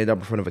to stand up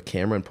in front of a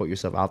camera and put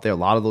yourself out there, a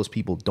lot of those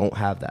people don't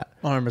have that.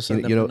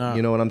 100%.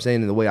 You know what I'm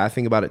saying? And the way I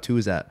think about it too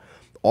is that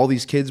all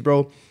these kids,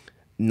 bro,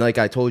 like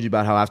I told you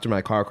about how after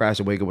my car crash,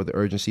 I wake up with the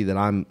urgency that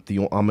I'm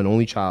an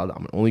only child.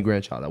 I'm an only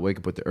grandchild. I wake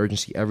up with the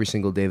urgency every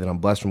single day that I'm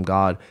blessed from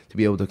God to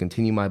be able to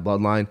continue my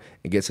bloodline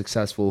and get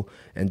successful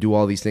and do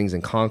all these things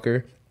and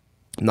conquer.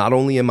 Not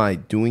only am I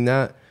doing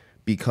that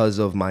because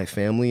of my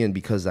family and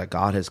because that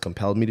God has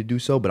compelled me to do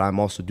so, but I'm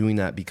also doing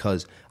that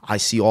because I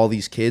see all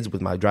these kids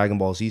with my Dragon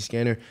Ball Z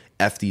scanner.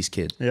 F these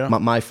kids. Yeah.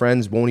 My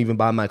friends won't even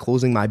buy my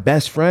clothing. My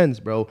best friends,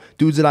 bro,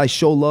 dudes that I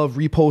show love,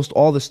 repost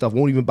all this stuff,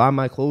 won't even buy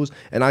my clothes.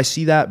 And I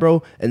see that,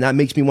 bro, and that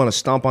makes me want to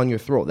stomp on your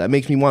throat. That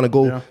makes me want to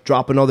go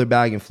drop another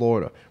bag in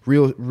Florida.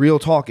 Real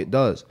talk, it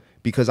does.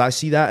 Because I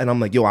see that and I'm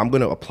like, yo, I'm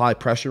going to apply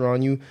pressure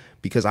on you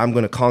because I'm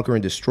going to conquer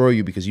and destroy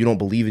you because you don't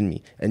believe in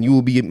me. And you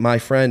will be my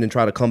friend and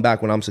try to come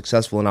back when I'm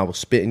successful and I will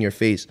spit in your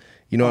face.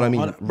 You know what I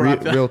mean?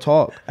 Real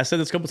talk. I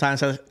said this a couple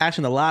times.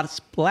 Actually, the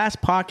last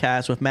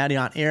podcast with Maddie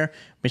on air,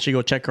 make sure you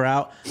go check her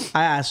out.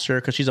 I asked her,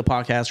 because she's a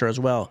podcaster as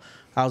well.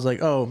 I was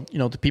like, oh,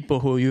 the people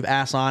who you've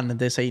asked on and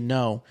they say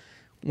no,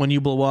 when you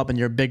blow up and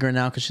you're bigger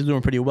now, because she's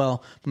doing pretty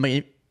well,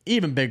 but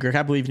even bigger,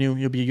 I believe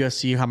you'll be a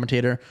UFC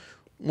commentator.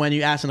 When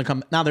you ask them to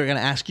come, now they're going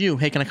to ask you,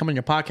 hey, can I come on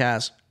your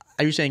podcast?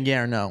 Are you saying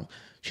yeah or no?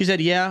 She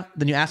said yeah.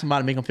 Then you ask them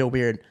about it, make them feel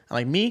weird. I'm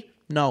like, me?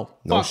 No.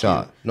 No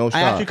shot. No shot.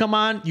 I asked you to come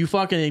on. You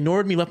fucking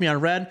ignored me, left me on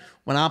red.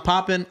 When I'm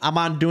popping, I'm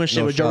on doing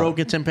shit with Joe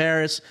Rogan, Tim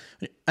Paris.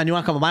 And you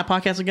want to come on my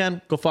podcast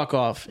again? Go fuck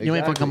off. You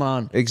ain't fucking come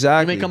on.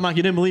 Exactly. You ain't come on.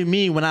 You didn't believe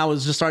me when I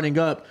was just starting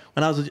up,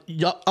 when I was an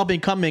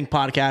up-and-coming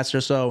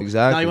podcaster. So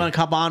now you want to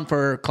come on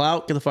for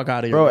clout? Get the fuck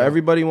out of here. Bro,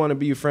 everybody want to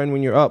be your friend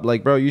when you're up.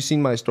 Like, bro, you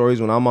seen my stories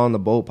when I'm on the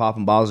boat,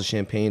 popping bottles of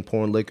champagne,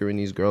 pouring liquor in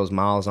these girls'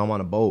 mouths. I'm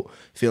on a boat,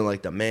 feeling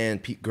like the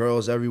man,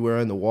 girls everywhere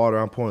in the water.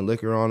 I'm pouring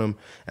liquor on them.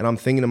 And I'm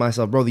thinking to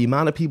myself, bro, the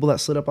amount of people that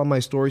slid up on my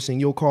story saying,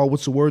 yo, Carl,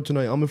 what's the word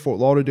tonight? I'm in Fort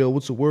Lauderdale.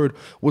 What's the word?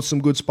 What's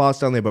some good spots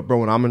down there. But bro,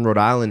 when I'm in Rhode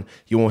Island,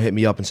 you won't hit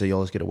me up and say, yo,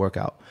 let's get a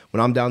workout.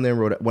 When I'm down there,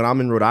 when I'm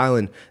in Rhode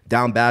Island,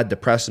 down bad,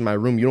 depressed in my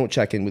room, you don't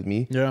check in with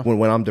me. Yeah.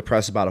 When I'm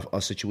depressed about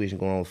a situation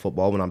going on with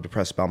football, when I'm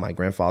depressed about my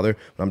grandfather,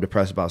 when I'm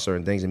depressed about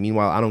certain things. And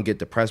meanwhile, I don't get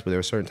depressed, but there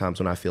are certain times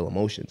when I feel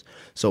emotions.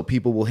 So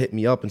people will hit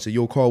me up and say,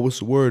 yo, Carl, what's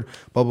the word?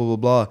 Blah, blah, blah,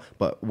 blah.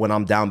 But when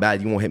I'm down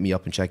bad, you won't hit me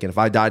up and check in. If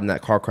I died in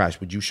that car crash,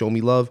 would you show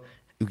me love?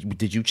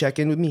 Did you check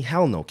in with me?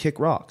 Hell no. Kick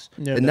rocks.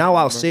 Yeah, and now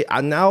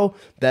now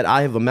that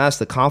I have amassed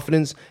the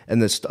confidence and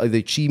the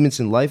achievements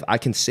in life, I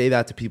can say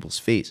that to people's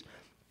face.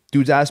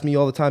 Dudes ask me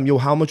all the time, yo,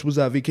 how much was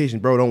that vacation?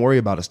 Bro, don't worry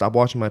about it. Stop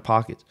watching my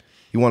pockets.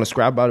 You want to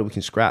scrap about it? We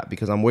can scrap,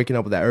 because I'm waking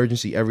up with that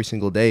urgency every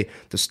single day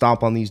to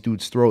stomp on these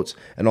dudes' throats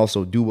and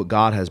also do what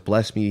God has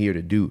blessed me here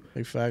to do.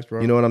 Big facts, bro.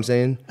 You know what I'm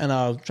saying? And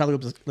trying to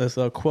look up this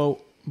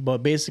quote, but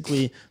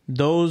basically,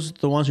 the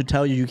ones who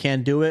tell you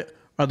can't do it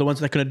are the ones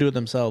that couldn't do it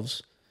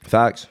themselves.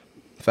 Facts.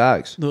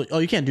 They're like, oh,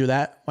 you can't do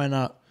that. Why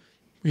not?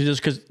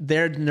 Because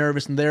they're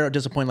nervous and they're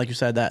disappointed, like you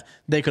said, that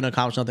they couldn't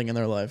accomplish nothing in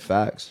their life.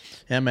 Facts.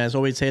 Yeah, man. There's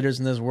always haters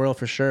in this world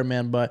for sure,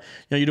 man. But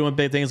you're doing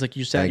big things, like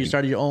you said. You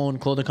started your own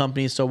clothing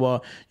company, so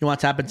you want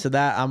to tap into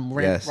that. I'm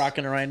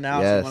rocking it right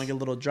now, so I want to get a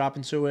little drop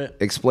into it.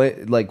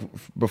 Explain, like,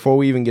 before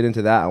we even get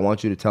into that, I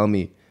want you to tell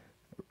me,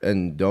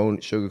 and don't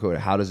sugarcoat it.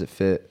 How does it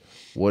fit?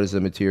 What is the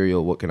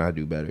material? What can I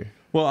do better?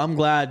 Well, I'm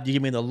glad you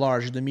gave me the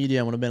large. The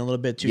medium would have been a little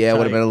bit too tight. Yeah, it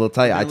would have been a little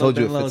tight. I told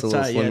you it fits a little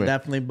tight. slimmer. Yeah,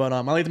 definitely. But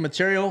I like the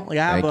material. Like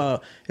I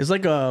have it's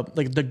like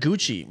the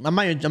Gucci. I'm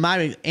not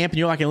amping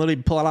you up. I can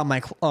literally pull it out my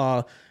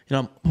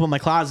put in my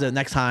closet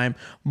next time.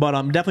 But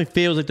definitely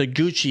feels like the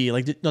Gucci,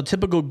 like the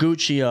typical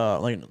Gucci,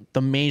 like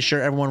the main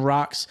shirt everyone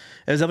rocks.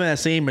 It's definitely that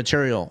same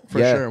material for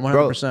sure,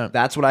 100%. Bro,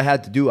 that's what I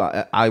had to do.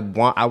 I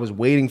was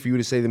waiting for you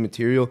to say the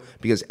material,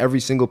 because every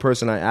single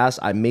person I asked,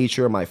 I made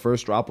sure my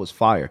first drop was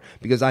fire,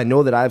 because I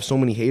know that I have so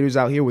many haters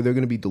out here where they're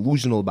gonna be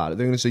delusional about it.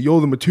 They're gonna say, yo,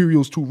 the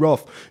material's too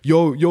rough.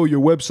 Yo, your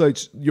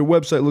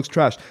website looks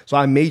trash. So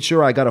I made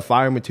sure I got a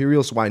fire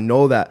material, so I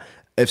know that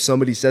if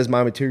somebody says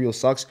my material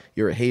sucks,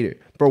 you're a hater.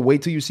 Bro,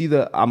 wait till you see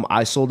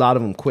I sold out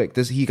of them quick.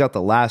 He got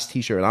the last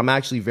t-shirt, and I'm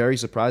actually very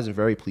surprised and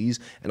very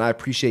pleased, and I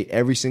appreciate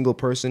every single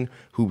person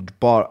who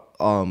bought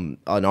an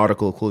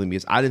article of clothing,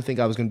 because I didn't think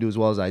I was going to do as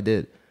well as I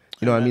did.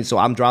 You know what I mean? So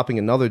I'm dropping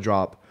another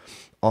drop,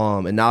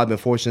 and now I've been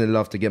fortunate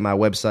enough to get my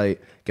website,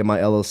 get my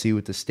LLC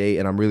with the state,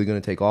 and I'm really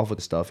going to take off with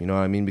the stuff, you know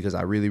what I mean? Because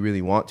I really,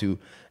 really want to,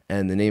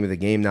 and the name of the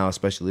game now,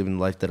 especially living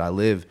the life that I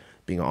live,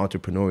 being an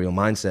entrepreneurial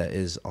mindset,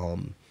 is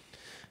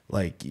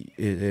like, it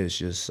is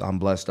just, I'm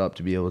blessed up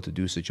to be able to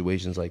do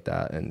situations like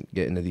that and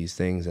get into these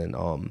things. And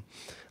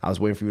I was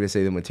waiting for you to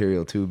say the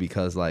material too,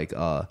 because like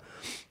I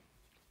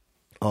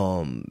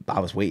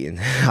was waiting.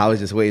 I was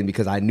just waiting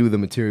because I knew the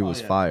material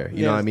was fire.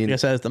 You know what I mean? Like I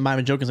said, I'm not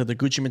even joking. It's like the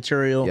Gucci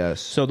material. Yes.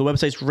 So the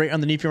website's right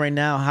underneath you right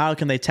now. How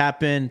can they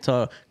tap in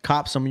to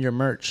cop some of your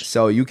merch?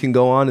 So you can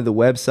go on to the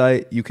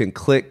website. You can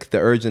click the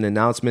urgent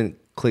announcement,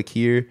 click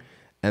here,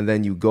 and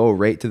then you go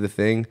right to the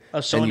thing.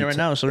 I'm showing it right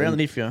now, so right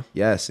underneath you.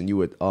 Yes, and you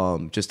would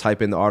just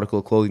type in the article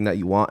of clothing that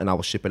you want, and I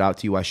will ship it out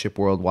to you. I ship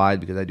worldwide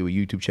because I do a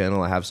YouTube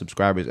channel. I have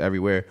subscribers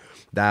everywhere.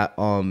 That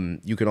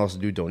you can also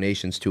do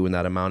donations too in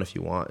that amount if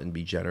you want and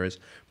be generous.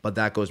 But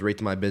that goes right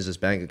to my business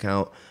bank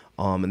account.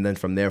 And then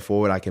from there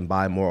forward, I can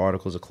buy more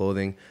articles of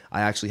clothing.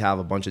 I actually have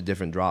a bunch of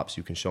different drops.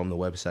 You can show them the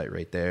website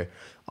right there.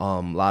 A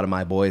lot of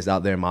my boys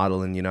out there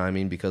modeling, you know what I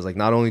mean? Because like,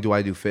 not only do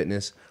I do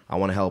fitness, I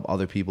want to help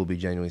other people be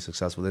genuinely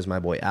successful. There's my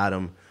boy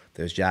Adam.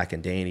 There's Jack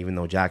and Dane. Even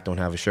though Jack don't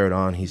have a shirt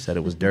on, he said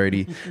it was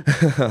dirty,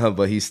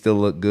 but he still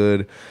looked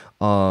good.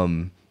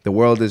 The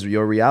world is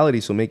your reality,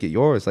 so make it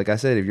yours. Like I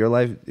said, if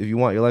you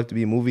want your life to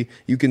be a movie,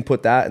 you can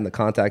put that in the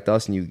contact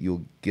us, and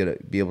you'll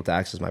be able to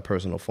access my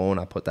personal phone.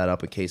 I put that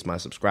up in case my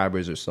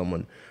subscribers or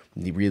someone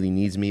really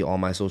needs me. All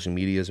my social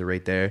medias are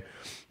right there.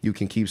 You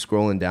can keep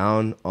scrolling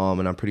down,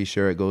 and I'm pretty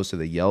sure it goes to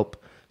the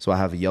Yelp. So I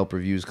have Yelp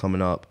reviews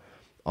coming up.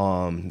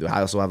 I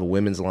also have a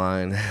women's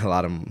line. a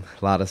lot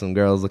of some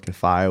girls looking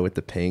fire with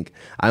the pink.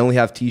 I only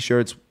have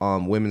t-shirts,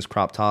 women's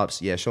crop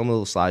tops. Yeah, show them a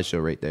little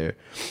slideshow right there.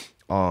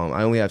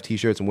 I only have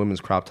t-shirts and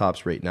women's crop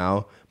tops right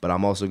now, but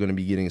I'm also going to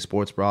be getting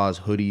sports bras,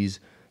 hoodies,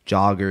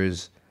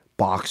 joggers,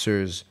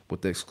 boxers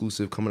with the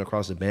exclusive coming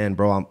across the band.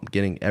 Bro, I'm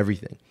getting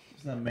everything.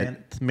 That man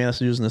that's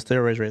using the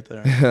steroids right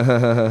there.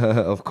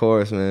 Of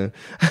course, man.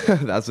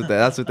 That's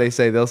what they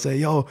say. They'll say,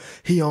 "Yo,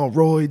 he on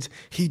roids.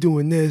 He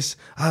doing this."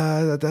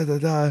 Where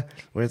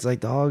it's like,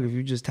 dog, if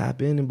you just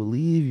tap in and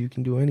believe, you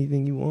can do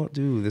anything you want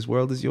to. This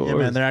world is yours. Yeah,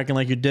 man. They're acting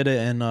like you did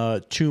it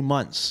in 2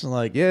 months.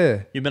 Like,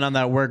 yeah, you've been on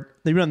that work.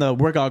 You've been on the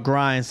workout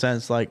grind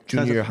since like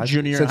junior high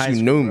school. Since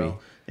you knew me.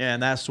 Yeah,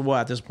 and that's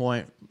what at this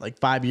point, like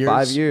 5 years.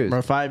 5 years.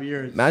 Or 5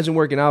 years. Imagine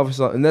working out for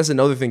something. And that's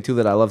another thing too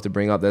that I love to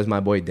bring up. There's my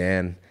boy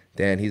Dan.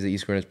 Dan, he's an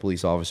East Greenwich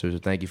police officer, so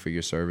thank you for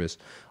your service.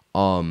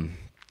 But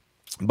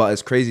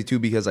it's crazy too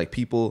because like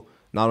people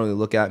not only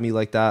look at me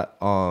like that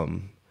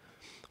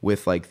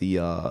with like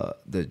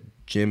the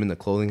gym and the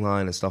clothing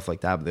line and stuff like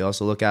that, but they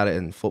also look at it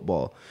in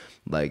football.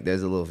 Like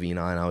there's a little V9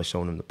 I was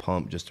showing him the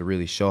pump just to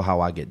really show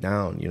how I get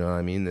down. You know what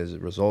I mean? There's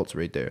results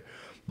right there.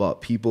 But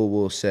people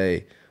will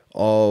say,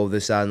 oh,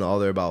 this, that, and the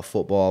other about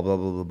football, blah,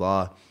 blah, blah,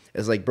 blah.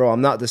 It's like, bro,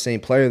 I'm not the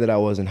same player that I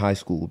was in high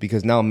school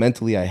because now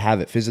mentally I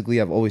have it. Physically,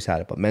 I've always had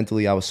it, but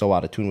mentally I was so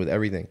out of tune with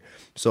everything.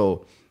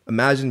 So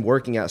imagine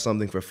working at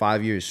something for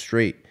 5 years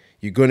straight.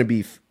 You're going to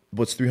be,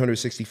 what's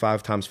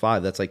 365 times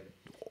 5? That's like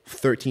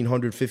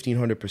 1,300,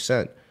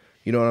 1,500%.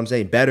 You know what I'm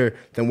saying? Better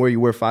than where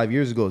you were 5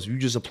 years ago. So you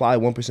just apply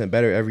 1%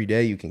 better every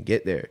day, you can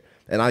get there.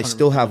 And I 100%.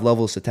 Still have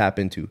levels to tap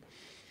into.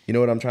 You know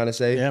what I'm trying to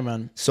say? Yeah,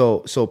 man. So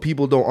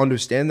people don't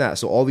understand that.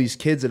 So all these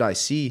kids that I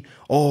see,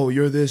 oh,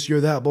 you're this,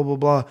 you're that, blah, blah,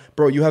 blah.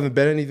 Bro, you haven't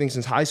been anything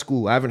since high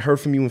school. I haven't heard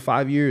from you in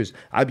 5 years.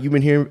 You've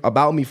been hearing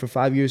about me for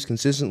 5 years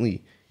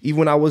consistently. Even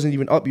when I wasn't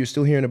even up, you're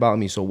still hearing about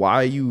me. So why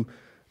are you,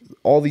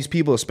 all these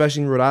people,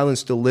 especially in Rhode Island,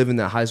 still live in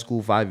that high school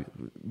in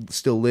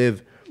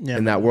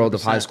that world 100%.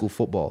 Of high school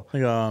football?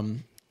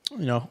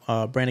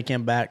 Like, Brandon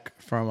came back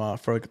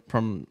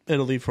from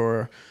Italy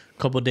for a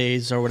couple of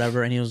days or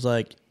whatever, and he was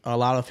like, a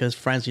lot of his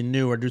friends he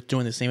knew are just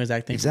doing the same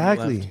exact thing.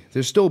 Exactly.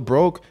 They're still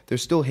broke. They're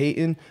still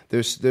hating.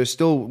 They're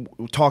still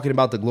talking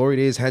about the glory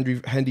days,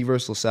 Hendy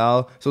versus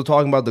LaSalle. Still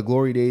talking about the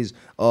glory days.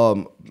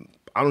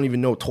 I don't even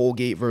know,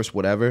 Tollgate versus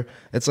whatever.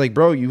 It's like,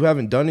 bro, you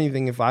haven't done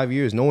anything in 5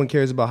 years. No one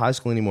cares about high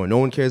school anymore. No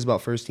one cares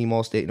about first team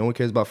All-State. No one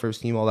cares about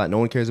first team all that. No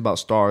one cares about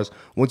stars.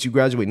 Once you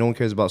graduate, no one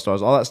cares about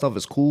stars. All that stuff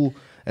is cool,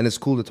 and it's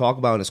cool to talk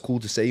about, and it's cool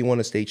to say you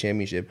won a state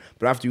championship.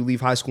 But after you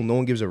leave high school, no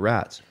one gives a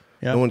rat's.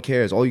 Yep. No one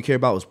cares. All you care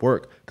about is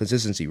work,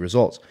 consistency,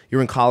 results.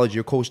 You're in college.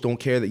 Your coach don't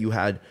care that you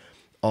had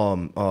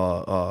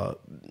 40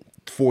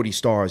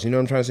 stars. You know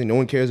what I'm trying to say? No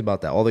one cares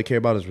about that. All they care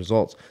about is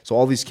results. So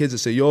all these kids that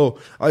say, yo,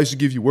 I used to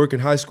give you work in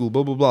high school,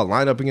 blah, blah, blah,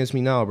 line up against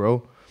me now,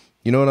 bro.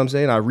 You know what I'm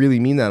saying? I really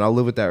mean that. I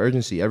live with that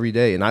urgency every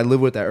day. And I live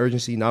with that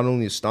urgency not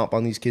only to stomp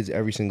on these kids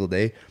every single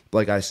day, but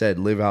like I said,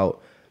 live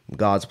out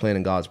God's plan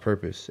and God's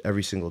purpose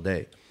every single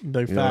day.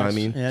 Big you know what I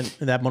mean? And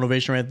that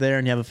motivation right there,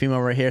 and you have a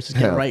female right here, so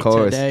get right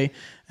today.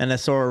 And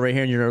that's sort of right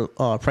here in your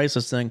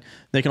priceless thing.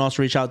 They can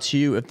also reach out to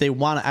you if they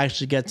want to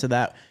actually get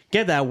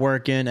that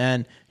work in.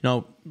 And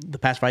the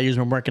past 5 years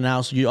we've been working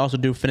out, so you also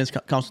do fitness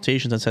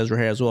consultations. That says right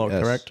here as well,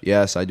 yes. Correct?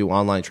 Yes, I do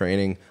online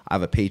training. I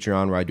have a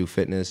Patreon where I do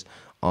fitness.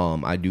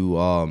 I do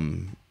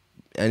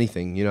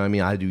anything. You know what I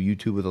mean? I do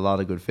YouTube with a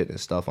lot of good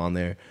fitness stuff on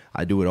there.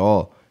 I do it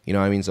all. You know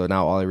what I mean? So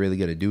now all I really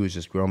got to do is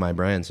just grow my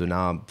brand. So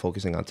now I'm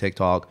focusing on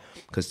TikTok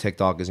because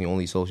TikTok is the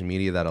only social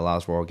media that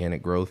allows for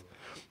organic growth,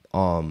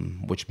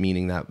 which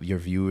meaning that your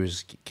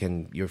viewers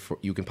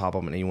you can pop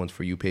up on anyone's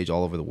For You page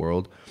all over the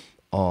world.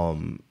 So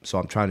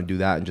I'm trying to do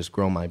that and just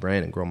grow my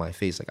brand and grow my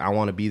face. Like I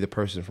want to be the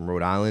person from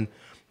Rhode Island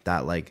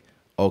that like,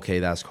 okay,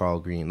 that's Carl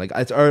Greene. Like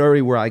it's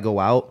already where I go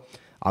out.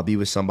 I'll be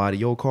with somebody,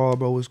 yo, Carl,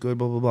 bro, what's good,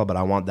 blah, blah, blah. But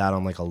I want that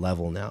on like a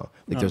level now.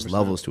 Like 100%. There's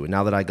levels to it.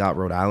 Now that I got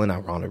Rhode Island, I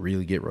want to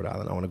really get Rhode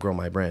Island. I want to grow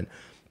my brand.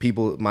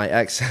 My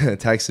ex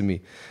texted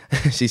me.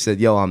 She said,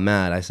 yo, I'm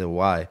mad. I said,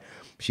 why?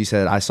 She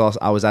said,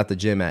 I was at the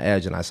gym at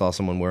Edge and I saw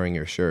someone wearing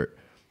your shirt.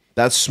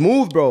 That's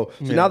smooth, bro.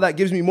 So now that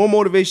gives me more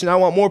motivation. I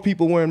want more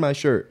people wearing my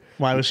shirt.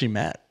 Why was she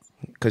mad?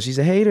 Because she's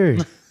a hater.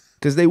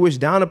 Because they wish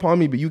down upon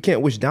me, but you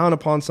can't wish down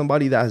upon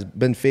somebody that has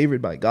been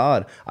favored by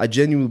God. I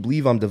genuinely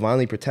believe I'm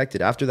divinely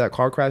protected. After that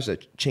car crash,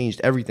 that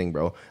changed everything,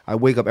 bro. I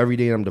wake up every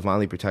day and I'm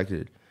divinely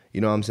protected. You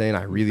know what I'm saying?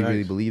 I really,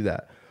 really believe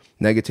that.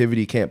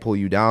 Negativity can't pull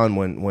you down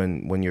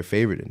when you're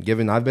favored. And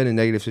given I've been in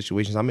negative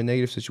situations, I'm in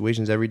negative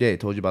situations every day. I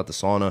told you about the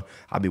sauna.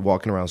 I'd be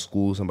walking around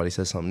school. Somebody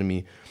says something to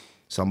me.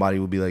 Somebody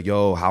would be like,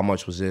 yo, how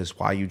much was this?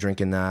 Why are you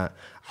drinking that?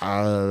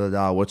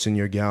 What's in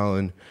your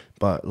gallon?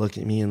 But look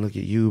at me and look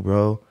at you,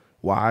 bro.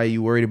 Why are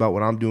you worried about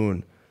what I'm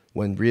doing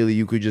when really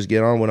you could just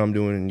get on what I'm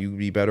doing and you'd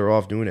be better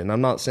off doing it? And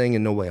I'm not saying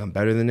in no way I'm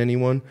better than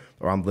anyone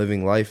or I'm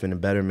living life in a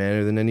better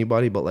manner than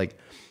anybody, but like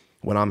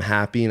when I'm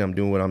happy and I'm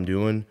doing what I'm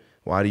doing,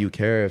 why do you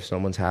care if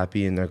someone's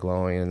happy and they're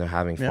glowing and they're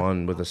having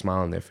fun with a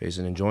smile on their face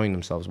and enjoying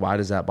themselves? Why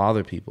does that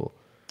bother people?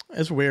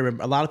 It's weird.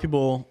 A lot of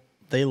people,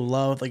 they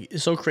love, like,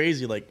 it's so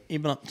crazy. Like,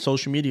 even on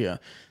social media,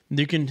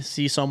 you can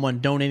see someone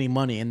donating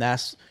money and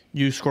that's,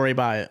 you scroll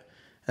by it.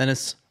 And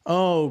it's,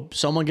 oh,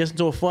 someone gets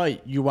into a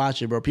fight, you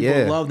watch it, bro.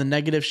 People love the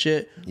negative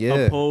shit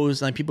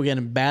opposed, like people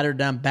getting battered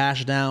down,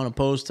 bashed down,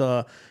 opposed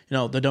to,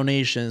 the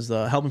donations,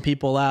 the helping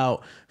people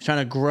out, trying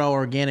to grow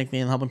organically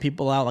and helping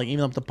people out, like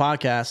even up the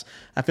podcast.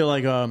 I feel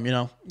like,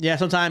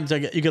 sometimes you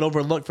get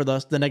overlooked for the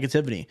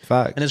negativity.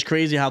 Facts. And it's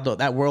crazy how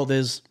the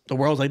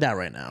world's like that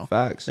right now.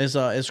 Facts.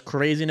 It's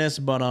craziness,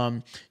 but,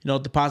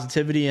 the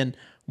positivity and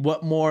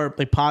what more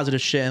like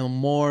positive shit and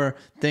more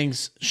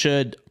things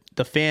should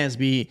the fans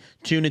be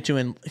tuned into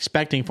and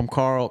expecting from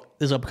Carl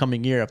this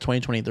upcoming year of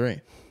 2023?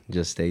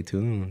 Just stay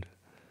tuned.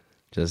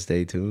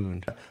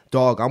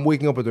 Dog, I'm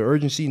waking up with the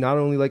urgency, not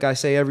only like I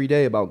say every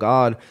day about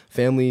God,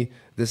 family,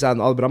 this, that,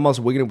 and the other, but I'm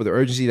also waking up with the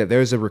urgency that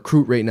there's a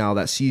recruit right now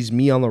that sees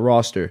me on the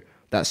roster,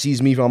 that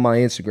sees me on my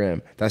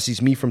Instagram, that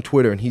sees me from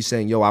Twitter, and he's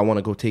saying, yo, I want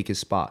to go take his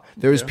spot.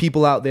 There's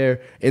people out there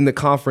in the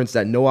conference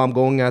that know I'm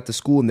going at the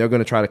school, and they're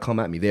going to try to come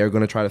at me. They're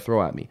going to try to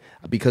throw at me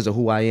because of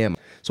who I am.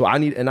 So I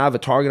have a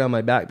target on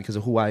my back because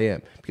of who I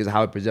am, because of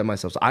how I present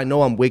myself. So I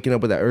know I'm waking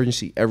up with that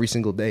urgency every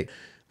single day.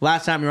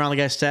 Last time you were on, like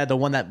I said, the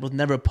one that was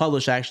never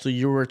published, actually,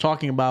 you were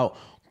talking about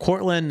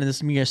Cortland, and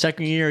this is your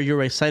second year.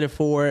 You're excited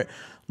for it,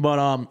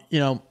 but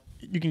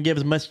you can give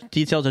as much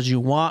details as you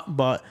want,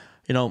 but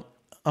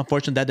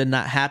unfortunately, that did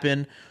not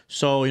happen.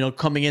 So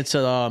coming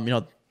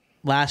into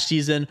last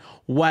season,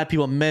 what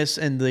people miss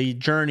in the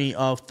journey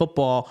of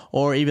football,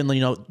 or even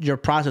your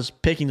process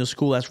picking the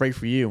school that's right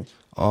for you.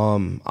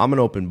 I'm an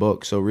open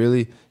book, so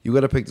really you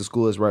got to pick the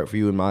school that's right for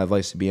you. And my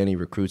advice to be any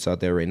recruits out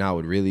there right now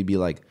would really be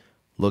like,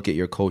 look at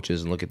your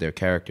coaches and look at their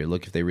character.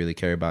 Look if they really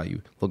care about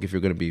you. Look if you're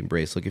going to be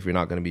embraced. Look if you're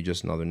not going to be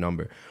just another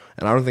number.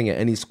 And I don't think at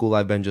any school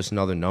I've been just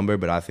another number,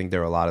 but I think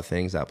there are a lot of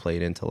things that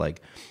played into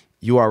like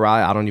URI.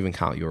 I don't even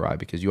count URI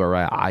because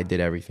URI, I did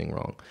everything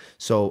wrong.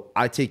 So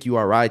I take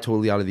URI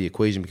totally out of the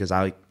equation because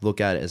I look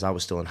at it as I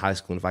was still in high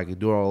school. And if I could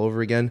do it all over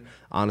again,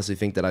 I honestly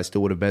think that I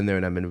still would have been there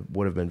and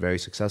would have been very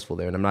successful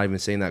there. And I'm not even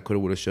saying that coulda,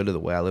 woulda, shoulda. The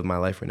way I live my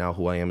life right now,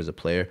 who I am as a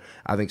player,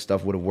 I think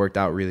stuff would have worked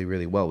out really,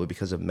 really well. But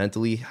because of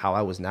mentally how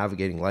I was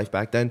navigating life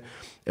back then,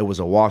 it was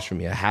a wash for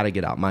me. I had to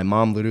get out. My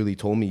mom literally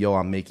told me, yo,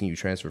 I'm making you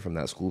transfer from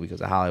that school because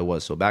of how I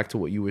was. So back to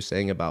what you were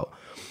saying about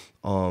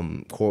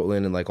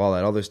Cortland and like all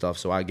that other stuff.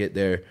 So I get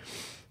there.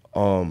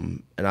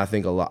 And I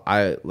think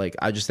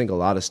I just think a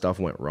lot of stuff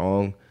went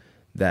wrong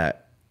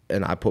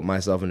and I put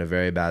myself in a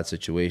very bad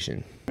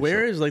situation.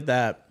 Where is like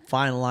that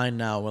fine line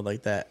now with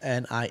like that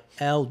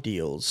NIL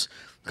deals?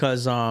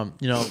 Because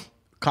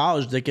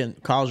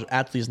college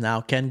athletes now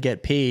can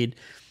get paid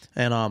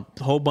and a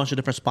whole bunch of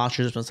different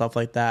sponsorships and stuff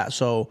like that.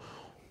 So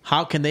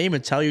how can they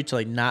even tell you to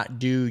like not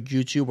do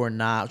YouTube or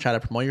not try to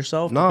promote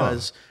yourself? No.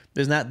 Because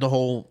isn't that the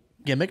whole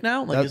gimmick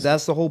now? Like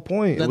that's the whole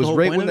point. It was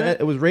right when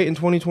it was right in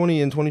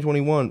 2020 and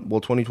 2021. Well,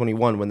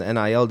 2021 when the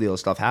NIL deal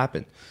stuff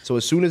happened. So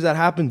as soon as that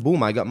happened,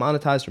 boom, I got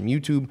monetized from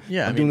YouTube.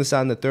 Yeah, I'm doing this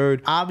out in the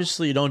third.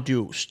 Obviously, you don't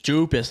do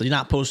stupid. So you're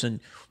not posting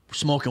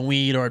smoking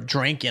weed or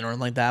drinking or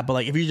anything like that. But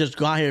like if you just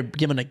go out here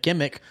giving a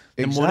gimmick,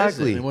 then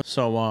exactly. What is it?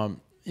 So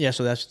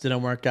so that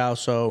didn't work out.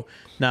 So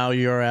now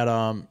you're at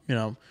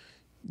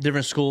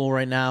different school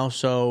right now,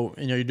 so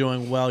you're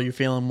doing well. You're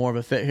feeling more of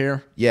a fit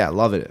here. Yeah, I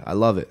love it.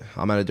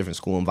 I'm at a different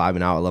school and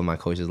vibing out. I love my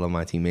coaches, love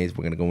my teammates.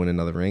 We're gonna go win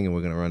another ring and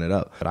we're gonna run it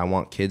up. But I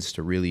want kids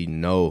to really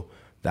know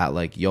that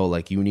like, yo,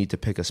 like you need to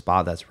pick a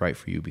spot that's right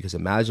for you. Because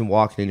imagine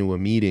walking into a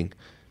meeting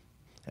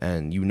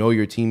and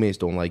your teammates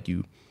don't like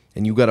you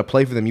and you gotta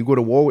play for them. You go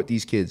to war with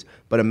these kids.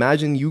 But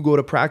imagine you go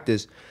to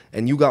practice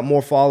and you got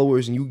more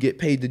followers and you get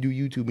paid to do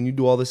YouTube and you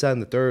do all this, that,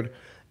 and the third,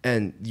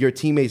 and your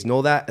teammates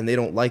know that and they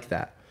don't like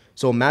that.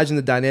 So imagine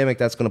the dynamic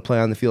that's going to play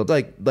on the field.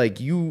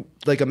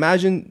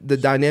 Imagine the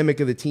dynamic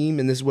of the team,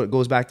 and this is what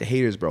goes back to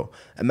haters, bro.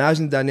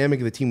 Imagine the dynamic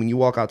of the team when you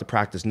walk out to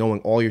practice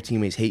knowing all your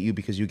teammates hate you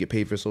because you get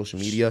paid for social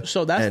media.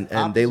 So that's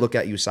and they look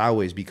at you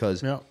sideways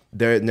because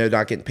they're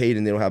not getting paid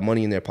and they don't have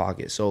money in their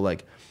pocket. So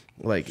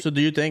So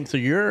do you think,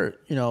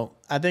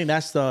 I think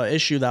that's the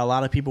issue that a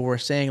lot of people were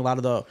saying, a lot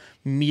of the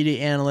media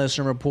analysts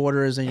and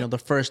reporters and, the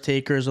first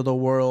takers of the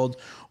world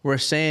were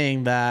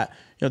saying that,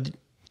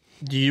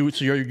 do you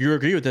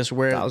agree with this?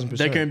 Where 1,000%.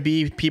 there can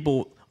be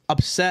people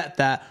upset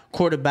that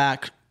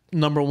quarterback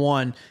number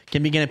one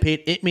can be getting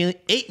paid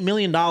 $8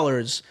 million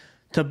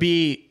to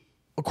be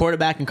a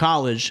quarterback in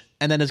college,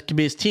 and then it can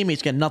be his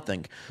teammates get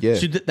nothing. Yeah.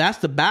 So that's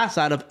the bad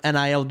side of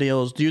NIL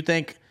deals. Do you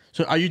think?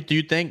 So do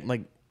you think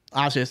like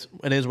obviously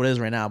it is what it is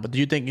right now, but do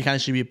you think it kind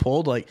of should be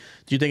pulled? Like,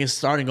 do you think it's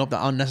starting up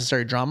the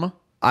unnecessary drama?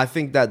 I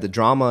think that the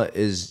drama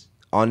is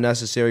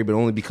unnecessary, but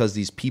only because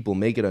these people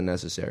make it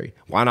unnecessary.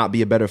 Why not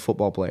be a better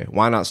football player?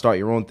 Why not start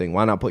your own thing?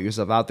 Why not put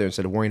yourself out there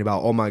instead of worrying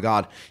about, oh my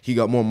God, he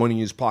got more money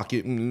in his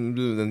pocket,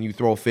 then you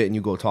throw a fit and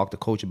you go talk to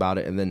coach about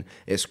it, and then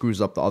it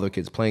screws up the other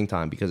kids' playing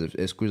time because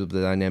it screws up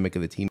the dynamic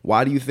of the team.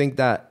 Why do you think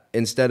that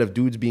instead of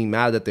dudes being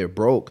mad that they're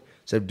broke,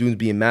 instead of dudes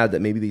being mad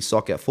that maybe they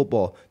suck at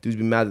football, dudes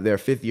being mad that they're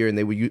fifth year and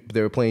they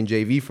were playing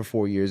JV for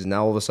 4 years, and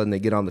now all of a sudden they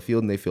get on the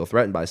field and they feel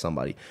threatened by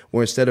somebody?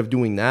 Or instead of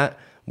doing that,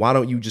 why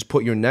don't you just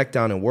put your neck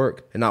down and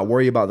work and not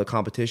worry about the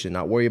competition,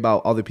 not worry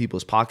about other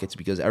people's pockets,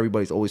 because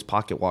everybody's always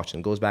pocket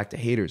watching. It goes back to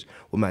haters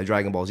with my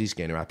Dragon Ball Z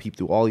scanner. I peep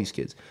through all these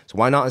kids. So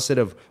why not, instead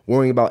of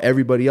worrying about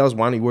everybody else,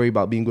 why don't you worry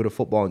about being good at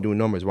football and doing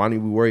numbers? Why don't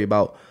you worry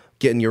about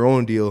getting your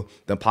own deal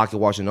than pocket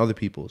watching other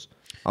people's?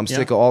 I'm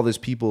sick of all these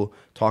people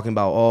talking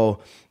about,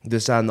 oh,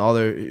 this, that, and the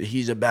other.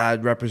 He's a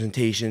bad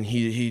representation.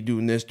 He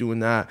doing this, doing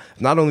that.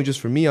 Not only just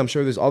for me, I'm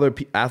sure there's other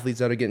athletes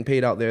that are getting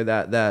paid out there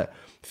that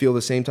feel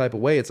the same type of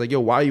way. It's like, yo,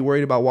 why are you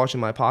worried about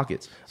watching my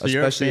pockets? So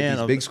especially at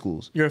these big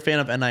schools. You're a fan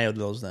of NIL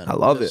deals then? I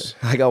love it.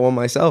 I got one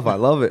myself. I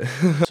love it.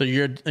 So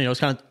it's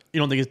kind of, you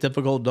don't think it's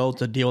difficult though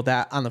to deal with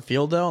that on the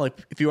field though? Like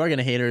if you are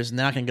getting haters and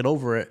they're not going to get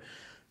over it,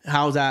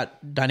 how's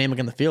that dynamic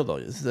in the field though?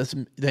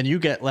 Then you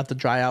get left to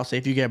dry out. Say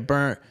if you get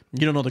burnt,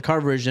 you don't know the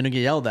coverage, then you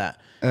get yelled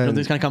at.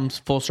 This kind of comes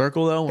full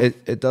circle though?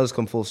 It does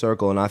come full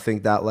circle, and I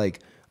think that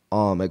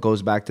it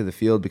goes back to the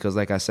field because,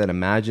 like I said,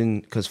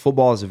 because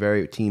football is a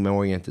very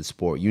team-oriented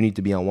sport. You need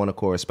to be on one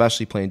accord,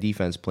 especially playing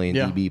defense, playing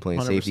DB,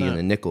 playing 100%. Safety, and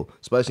the nickel.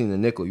 Especially in the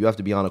nickel, you have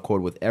to be on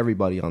accord with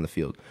everybody on the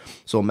field.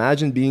 So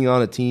imagine being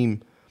on a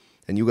team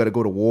and you got to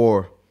go to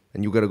war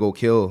and you got to go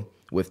kill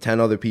with 10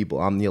 other people.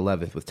 I'm the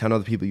 11th. With 10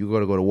 other people, you got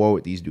to go to war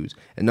with these dudes.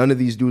 And none of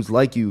these dudes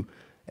like you,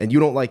 And you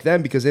don't like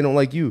them because they don't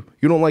like you.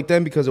 You don't like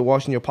them because they're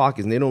washing your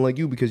pockets, and they don't like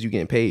you because you're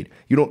getting paid.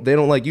 They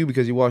don't like you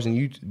because you're watching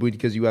YouTube,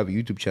 because you have a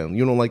YouTube channel.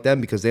 You don't like them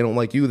because they don't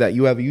like you that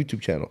you have a YouTube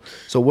channel.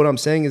 So what I'm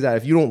saying is that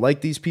if you don't like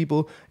these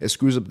people, it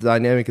screws up the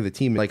dynamic of the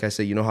team. Like I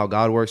said, you know how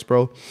God works,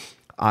 bro.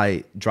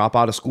 I drop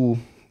out of school.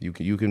 You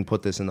can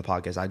put this in the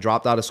podcast. I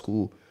dropped out of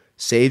school,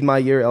 saved my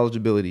year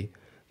eligibility,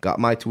 got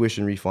my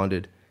tuition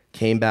refunded,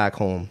 came back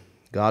home,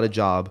 got a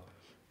job,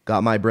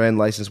 got my brand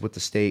license with the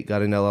state,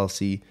 got an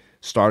LLC,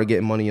 started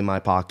getting money in my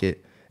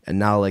pocket, and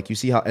now like you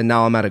see how, and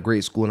now I'm at a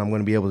great school and I'm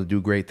going to be able to do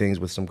great things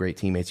with some great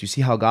teammates. You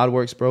see how God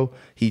works, bro?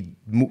 He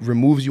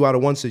removes you out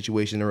of one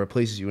situation and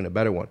replaces you in a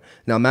better one.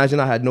 Now imagine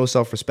I had no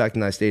self-respect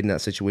and I stayed in that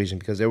situation,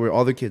 because there were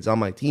other kids on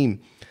my team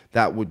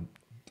that would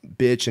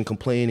bitch and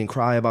complain and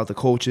cry about the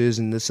coaches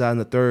and this, that, and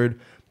the third,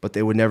 but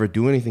they would never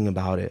do anything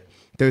about it.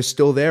 They're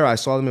still there. I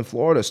saw them in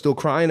Florida, still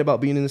crying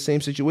about being in the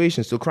same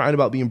situation, still crying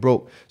about being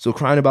broke, still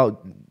crying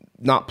about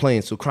not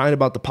playing, so crying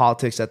about the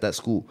politics at that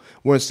school,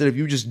 where instead of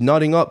you just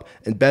nutting up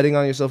and betting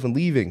on yourself and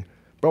leaving,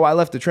 bro, I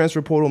left the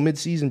transfer portal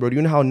mid-season, bro. Do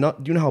you know how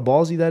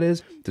ballsy that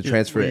is to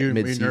transfer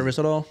mid-season? Were you nervous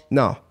at all?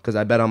 No, because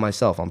I bet on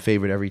myself. I'm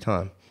favored every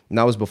time, and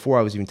that was before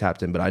I was even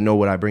tapped in. But I know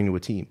what I bring to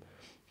a team.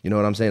 You know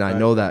what I'm saying? Right. I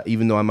know that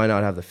even though I might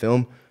not have the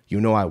film,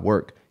 I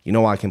work.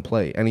 I can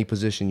play any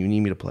position you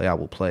need me to play. I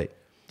will play.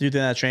 Do you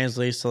think that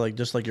translates to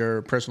just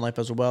your personal life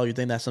as well? You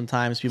think that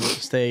sometimes people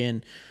stay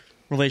in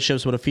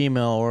relationships with a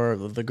female, or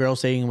the girl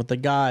staying with the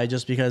guy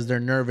just because they're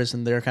nervous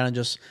and they're kind of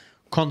just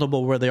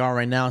comfortable where they are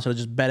right now, instead of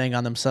just betting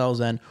on themselves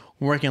and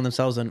working on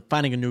themselves and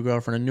finding a new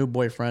girlfriend, a new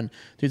boyfriend?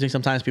 Do you think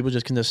sometimes people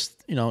just can this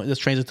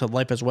translates to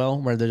life as well,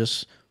 where they're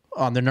just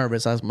they're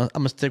nervous? I'm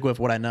gonna stick with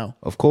what I know.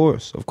 Of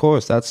course,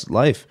 that's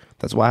life.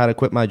 That's why I had to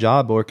quit my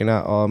job working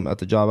at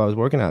the job I was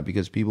working at,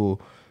 because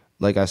people,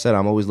 like I said,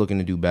 I'm always looking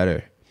to do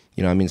better.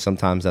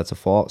 Sometimes that's a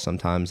fault,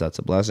 sometimes that's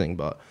a blessing,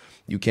 but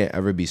you can't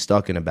ever be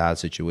stuck in a bad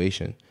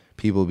situation.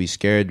 People be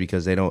scared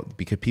because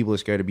people are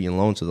scared of being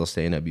alone, so they'll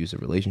stay in an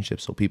abusive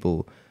relationship. So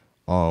people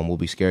will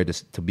be scared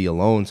to be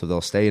alone, so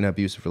they'll stay in an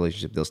abusive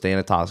relationship. They'll stay in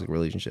a toxic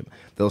relationship.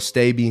 They'll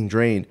stay being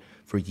drained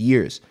for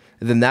years.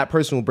 And then that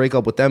person will break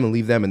up with them and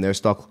leave them, and they're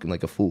stuck looking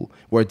like a fool.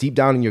 Where deep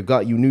down in your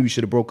gut, you knew you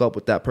should have broke up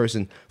with that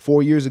person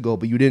 4 years ago,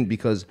 but you didn't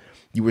because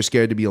you were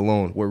scared to be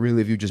alone. Where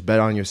really, if you just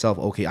bet on yourself,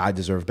 okay, I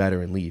deserve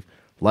better, and leave.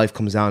 Life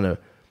comes down to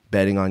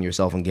betting on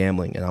yourself and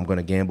gambling, and I'm going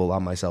to gamble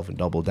on myself and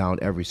double down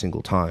every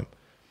single time.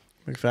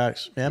 Big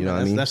facts. Yeah, you know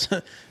what I mean? That's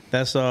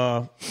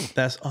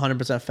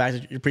 100% facts.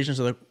 You're preaching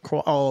to the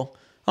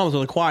almost to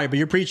the choir, but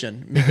you're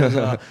preaching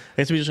because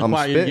it's preaching to the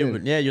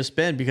choir. You're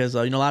spitting because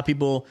a lot of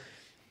people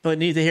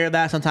need to hear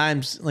that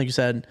sometimes. Like you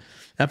said,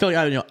 I feel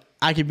like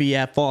I could be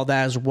at fault of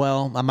that as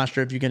well. I'm not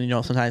sure if you can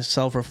sometimes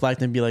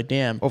self-reflect and be like,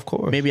 damn, of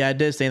course, maybe I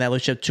did stay in that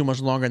relationship too much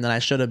longer than I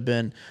should have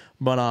been.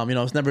 But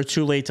it's never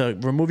too late to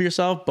remove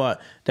yourself, but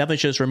definitely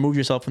should just remove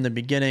yourself from the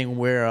beginning,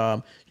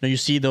 where you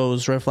see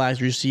those red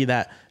flags, or you see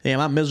that,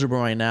 damn, I'm miserable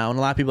right now. And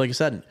a lot of people, like you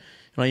said,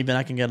 even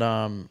I can get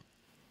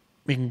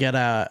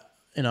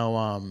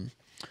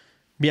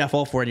be at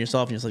fault for it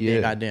yourself, and you're like,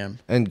 yeah, goddamn.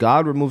 And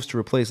God removes to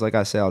replace. Like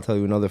I said, I'll tell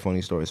you another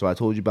funny story. So I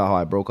told you about how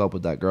I broke up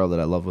with that girl that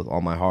I love with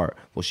all my heart.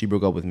 Well, she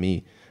broke up with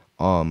me.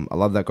 I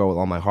love that girl with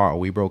all my heart.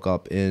 We broke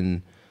up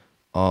in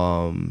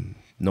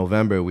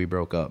November. We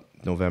broke up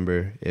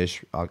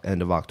November-ish,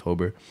 end of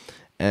October.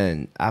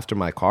 And after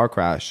my car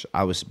crash,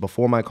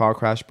 before my car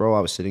crash, bro, I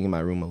was sitting in my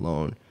room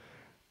alone,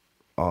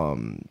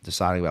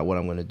 deciding about what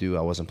I'm going to do.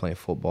 I wasn't playing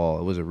football.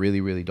 It was a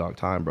really, really dark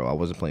time, bro. I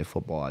wasn't playing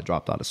football. I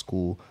dropped out of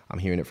school. I'm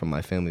hearing it from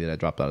my family that I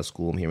dropped out of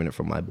school. I'm hearing it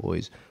from my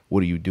boys.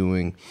 What are you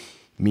doing?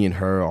 Me and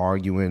her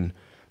arguing,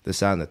 this,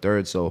 that, and the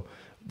third. So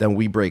then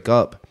we break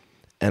up,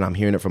 and I'm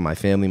hearing it from my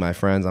family, my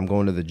friends. I'm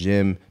going to the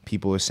gym.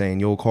 People are saying,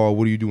 yo, Carl,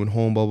 what are you doing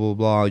home, blah, blah,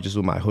 blah. Just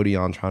with my hoodie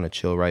on, trying to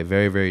chill, right?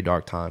 Very, very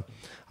dark time.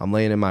 I'm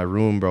laying in my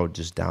room, bro,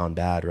 just down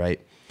bad,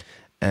 right?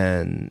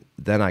 And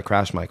then I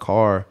crashed my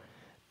car,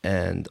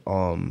 and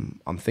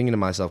I'm thinking to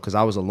myself, because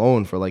I was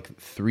alone for like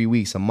 3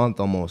 weeks, a month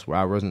almost, where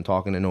I wasn't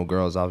talking to no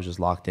girls. I was just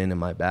locked in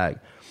my bag.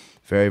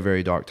 Very,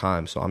 very dark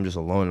time. So I'm just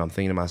alone, and I'm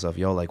thinking to myself,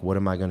 yo, like, what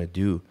am I going to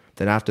do?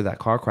 Then after that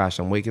car crash,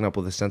 I'm waking up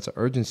with a sense of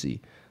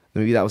urgency.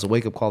 Maybe that was a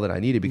wake-up call that I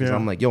needed, because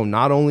I'm like, yo,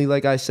 not only,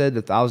 like I said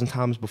 1,000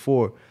 times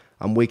before,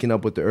 I'm waking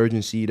up with the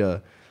urgency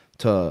to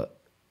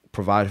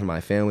provide for my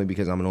family,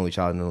 because I'm an only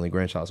child and an only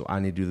grandchild, so I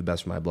need to do the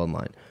best for my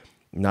bloodline.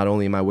 Not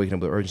only am I waking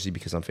up with urgency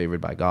because I'm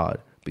favored by God,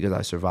 because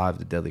I survived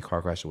the deadly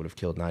car crash that would have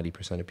killed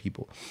 90% of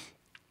people.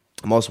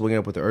 I'm also waking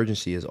up with the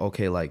urgency is,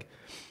 okay, like,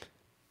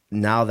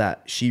 now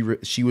that she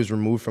was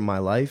removed from my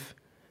life,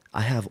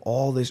 I have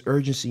all this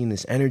urgency and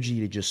this energy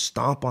to just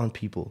stomp on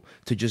people,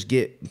 to just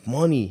get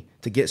money,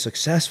 to get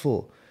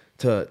successful,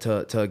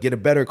 to get a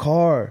better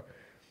car,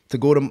 to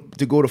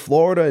go to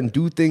Florida and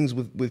do things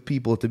with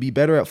people, to be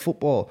better at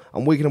football.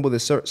 I'm waking up with a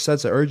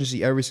sense of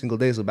urgency every single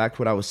day. So back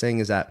to what I was saying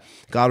is that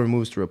God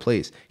removes to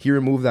replace. He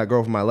removed that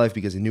girl from my life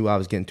because he knew I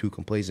was getting too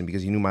complacent,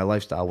 because he knew my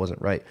lifestyle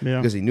wasn't right. Yeah.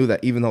 Because he knew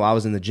that even though I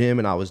was in the gym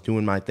and I was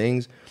doing my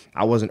things,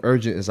 I wasn't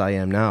urgent as I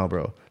am now,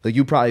 bro. Like,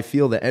 you probably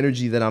feel the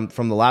energy that I'm,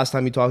 from the last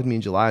time you talked to me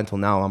in July until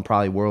now, I'm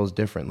probably worlds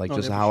different. Like,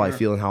 just how I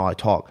feel and how I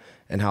talk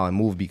and how I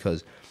move,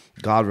 because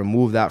God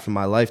removed that from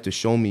my life to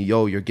show me,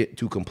 yo, you're getting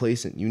too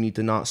complacent. You need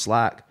to not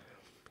slack.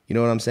 You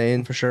know what I'm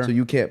saying? For sure. So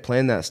you can't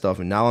plan that stuff.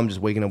 And now I'm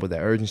just waking up with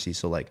that urgency.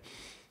 So, like,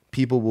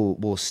 people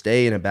will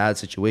stay in a bad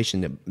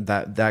situation.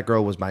 That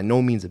girl was by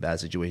no means a bad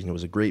situation. It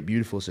was a great,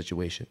 beautiful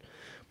situation.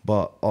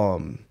 But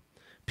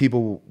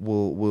people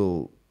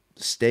will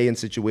stay in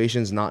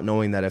situations not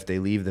knowing that if they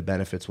leave, the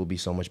benefits will be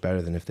so much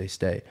better than if they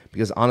stay.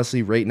 Because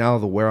honestly, right now,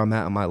 where I'm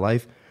at in my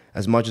life,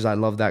 as much as I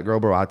love that girl,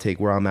 bro, I'd take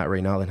where I'm at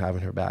right now than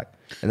having her back.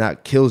 And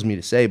that kills me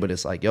to say, but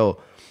it's like,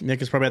 yo,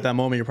 Nick is probably at that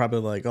moment, you're probably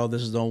like, oh,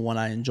 this is the one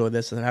I enjoy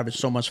this. I'm having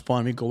so much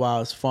fun. We go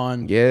out, it's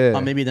fun. Yeah.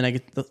 Maybe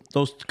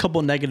those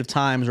couple negative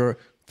times or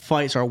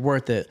fights are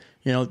worth it.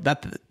 You know,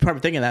 that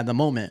probably thinking that at the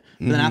moment.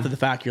 But then after the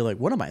fact, you're like,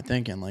 what am I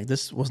thinking? Like,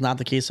 this was not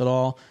the case at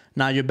all.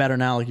 Now you're better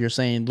now. Like you're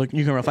saying, look,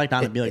 you can reflect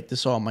on it and be like,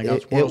 this, oh my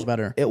God, this world's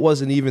better. It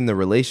wasn't even the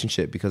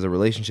relationship, because the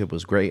relationship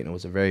was great and it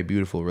was a very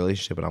beautiful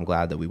relationship. And I'm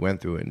glad that we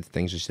went through it and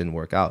things just didn't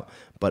work out.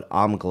 But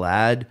I'm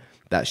glad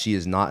that she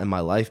is not in my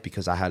life,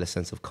 because I had a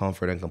sense of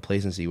comfort and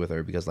complacency with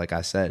her. Because like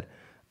I said,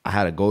 I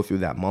had to go through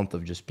that month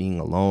of just being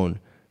alone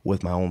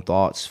with my own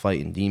thoughts,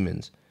 fighting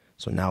demons.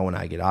 So now when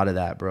I get out of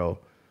that, bro,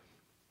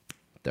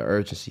 the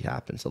urgency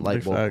happens. The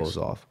light bulb goes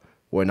off.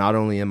 Where not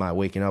only am I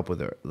waking up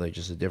with like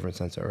just a different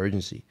sense of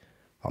urgency,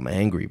 I'm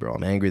angry, bro.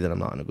 I'm angry that I'm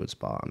not in a good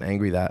spot. I'm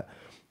angry that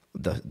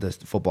the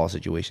football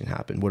situation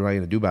happened. What am I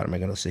going to do about it? Am I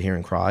going to sit here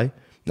and cry?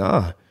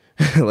 Nah.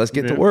 Let's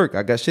get to work.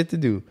 I got shit to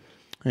do.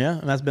 Yeah,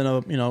 and that's been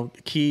a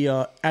key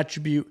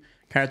attribute,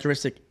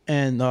 characteristic,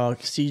 and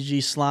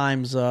CG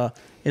Slime's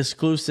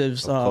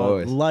exclusives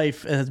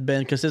life has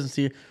been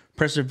consistency,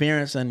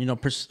 perseverance,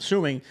 and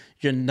pursuing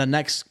the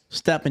next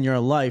step in your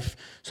life.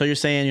 So you're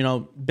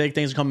saying big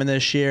things coming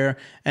this year.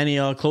 Any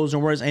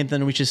closing words?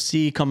 Anything we should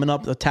see coming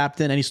up?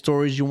 Tapped in? Any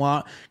stories you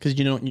want? Because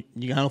you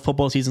know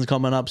football season's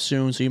coming up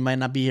soon, so you might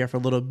not be here for a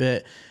little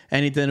bit.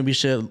 Anything we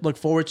should look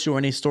forward to? Or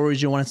any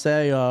stories you want to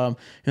say?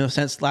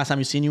 Since last time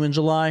we seen you in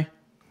July.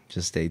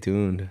 Just stay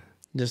tuned.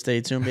 Just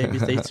stay tuned, baby.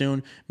 Stay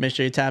tuned. Make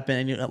sure you tap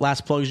in. Any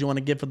last plugs you want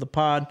to give for the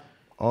pod?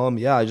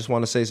 Yeah, I just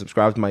want to say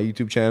subscribe to my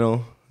YouTube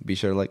channel. Be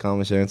sure to like,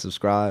 comment, share, and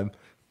subscribe.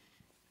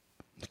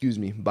 Excuse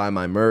me. Buy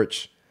my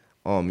merch.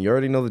 You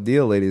already know the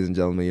deal, ladies and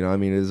gentlemen. You know what I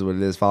mean? It is what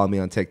it is. Follow me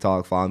on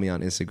TikTok. Follow me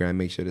on Instagram.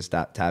 Make sure to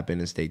tap in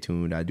and stay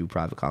tuned. I do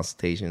private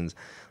consultations.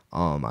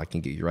 I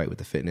can get you right with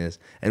the fitness.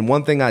 And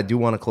one thing I do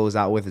want to close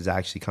out with is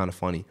actually kind of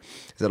funny.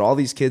 Is that all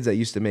these kids that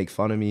used to make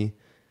fun of me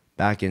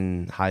back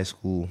in high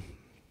school,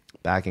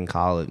 back in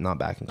college, not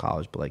back in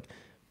college, but like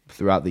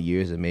throughout the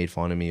years that made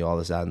fun of me, all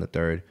this, that, and the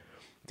third.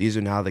 These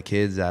are now the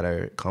kids that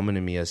are coming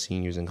to me as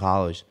seniors in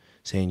college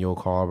saying, yo,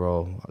 Carl,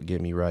 bro,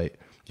 get me right.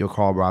 Yo,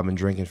 Carl, bro, I've been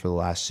drinking for the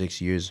last 6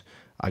 years.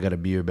 I got a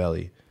beer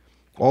belly.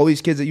 All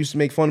these kids that used to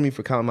make fun of me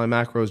for counting my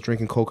macros,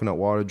 drinking coconut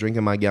water,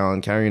 drinking my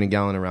gallon, carrying a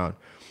gallon around.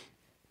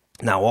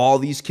 Now all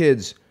these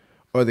kids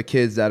are the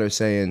kids that are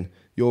saying,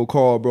 yo,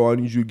 Carl, bro, I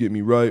need you to get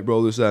me right,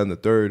 bro, this, that, and the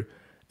third.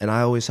 And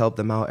I always help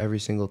them out every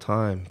single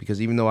time,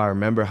 because even though I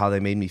remember how they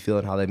made me feel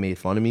and how they made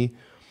fun of me,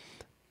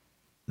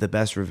 the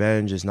best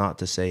revenge is not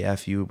to say,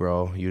 F you,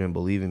 bro, you didn't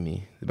believe in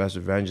me. The best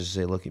revenge is to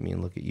say, look at me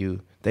and look at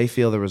you. They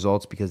feel the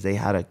results because they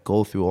had to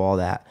go through all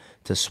that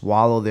to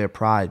swallow their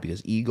pride,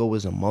 because ego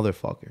is a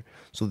motherfucker.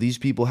 So these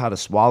people had to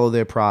swallow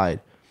their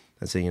pride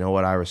and say, you know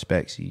what, I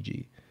respect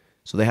CG.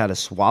 So they had to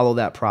swallow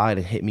that pride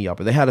and hit me up.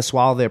 Or they had to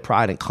swallow their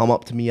pride and come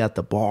up to me at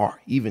the bar,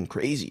 even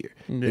crazier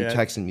than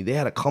texting me. They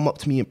had to come up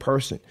to me in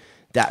person,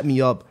 dap me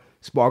up,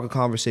 spark a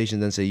conversation,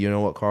 then say, you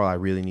know what, Carl, I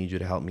really need you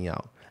to help me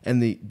out.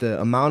 And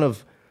the amount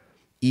of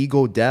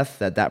ego death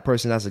that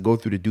person has to go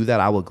through to do that,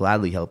 I will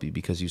gladly help you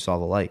because you saw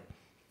the light.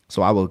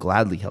 So I will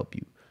gladly help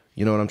you.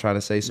 You know what I'm trying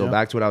to say? So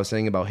back to what I was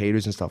saying about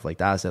haters and stuff like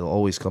that, is that they'll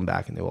always come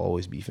back and they will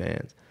always be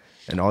fans.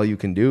 And all you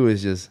can do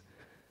is just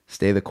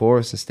stay the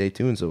course and stay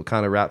tuned. So it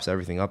kind of wraps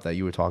everything up that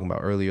you were talking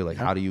about earlier. Like,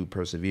 how do you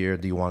persevere?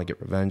 Do you want to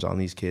get revenge on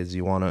these kids? Do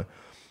you want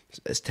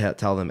to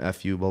tell them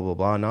F you, blah, blah,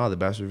 blah? No, the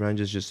best revenge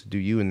is just to do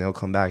you, and they'll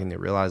come back and they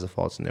realize the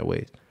faults in their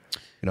ways.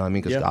 You know what I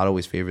mean? Because God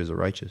always favors the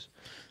righteous.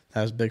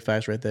 That was big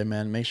facts right there,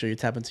 man. Make sure you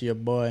tap into your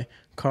boy,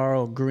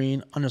 Carl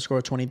Greene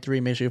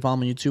 _23. Make sure you follow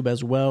him on YouTube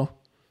as well.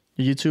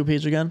 Your YouTube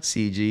page again?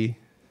 CG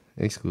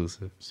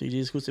exclusive. CG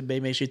exclusive,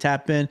 baby. Make sure you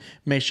tap in.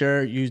 Make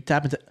sure you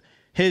tap into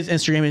his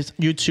Instagram, his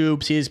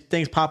YouTube. See his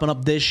things popping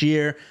up this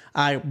year.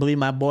 I believe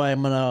my boy,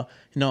 I'm going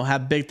to,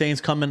 have big things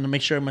coming to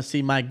make sure I'm going to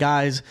see my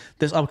guys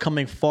this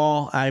upcoming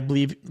fall. I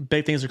believe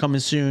big things are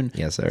coming soon.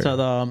 Yes, sir.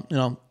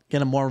 So,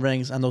 getting more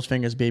rings on those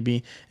fingers,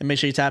 baby. And make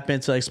sure you tap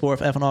into Explore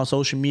F on all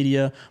social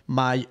media.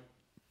 My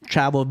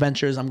travel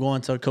adventures. I'm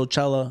going to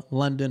Coachella,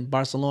 London,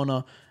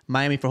 Barcelona,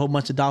 Miami for a whole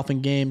bunch of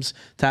Dolphin games.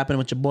 Tapping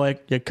with your boy,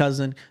 your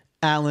cousin,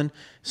 Allen.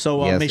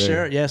 So Yes, make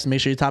sir.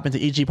 sure you tap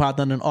into EG Pod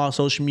Thunder on all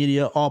social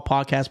media, all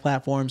podcast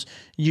platforms,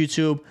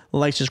 YouTube,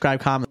 like, subscribe,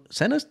 comment,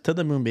 send us to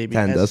the moon, baby.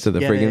 Send us to the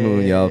Get friggin'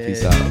 moon, y'all. it.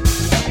 Peace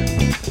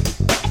out.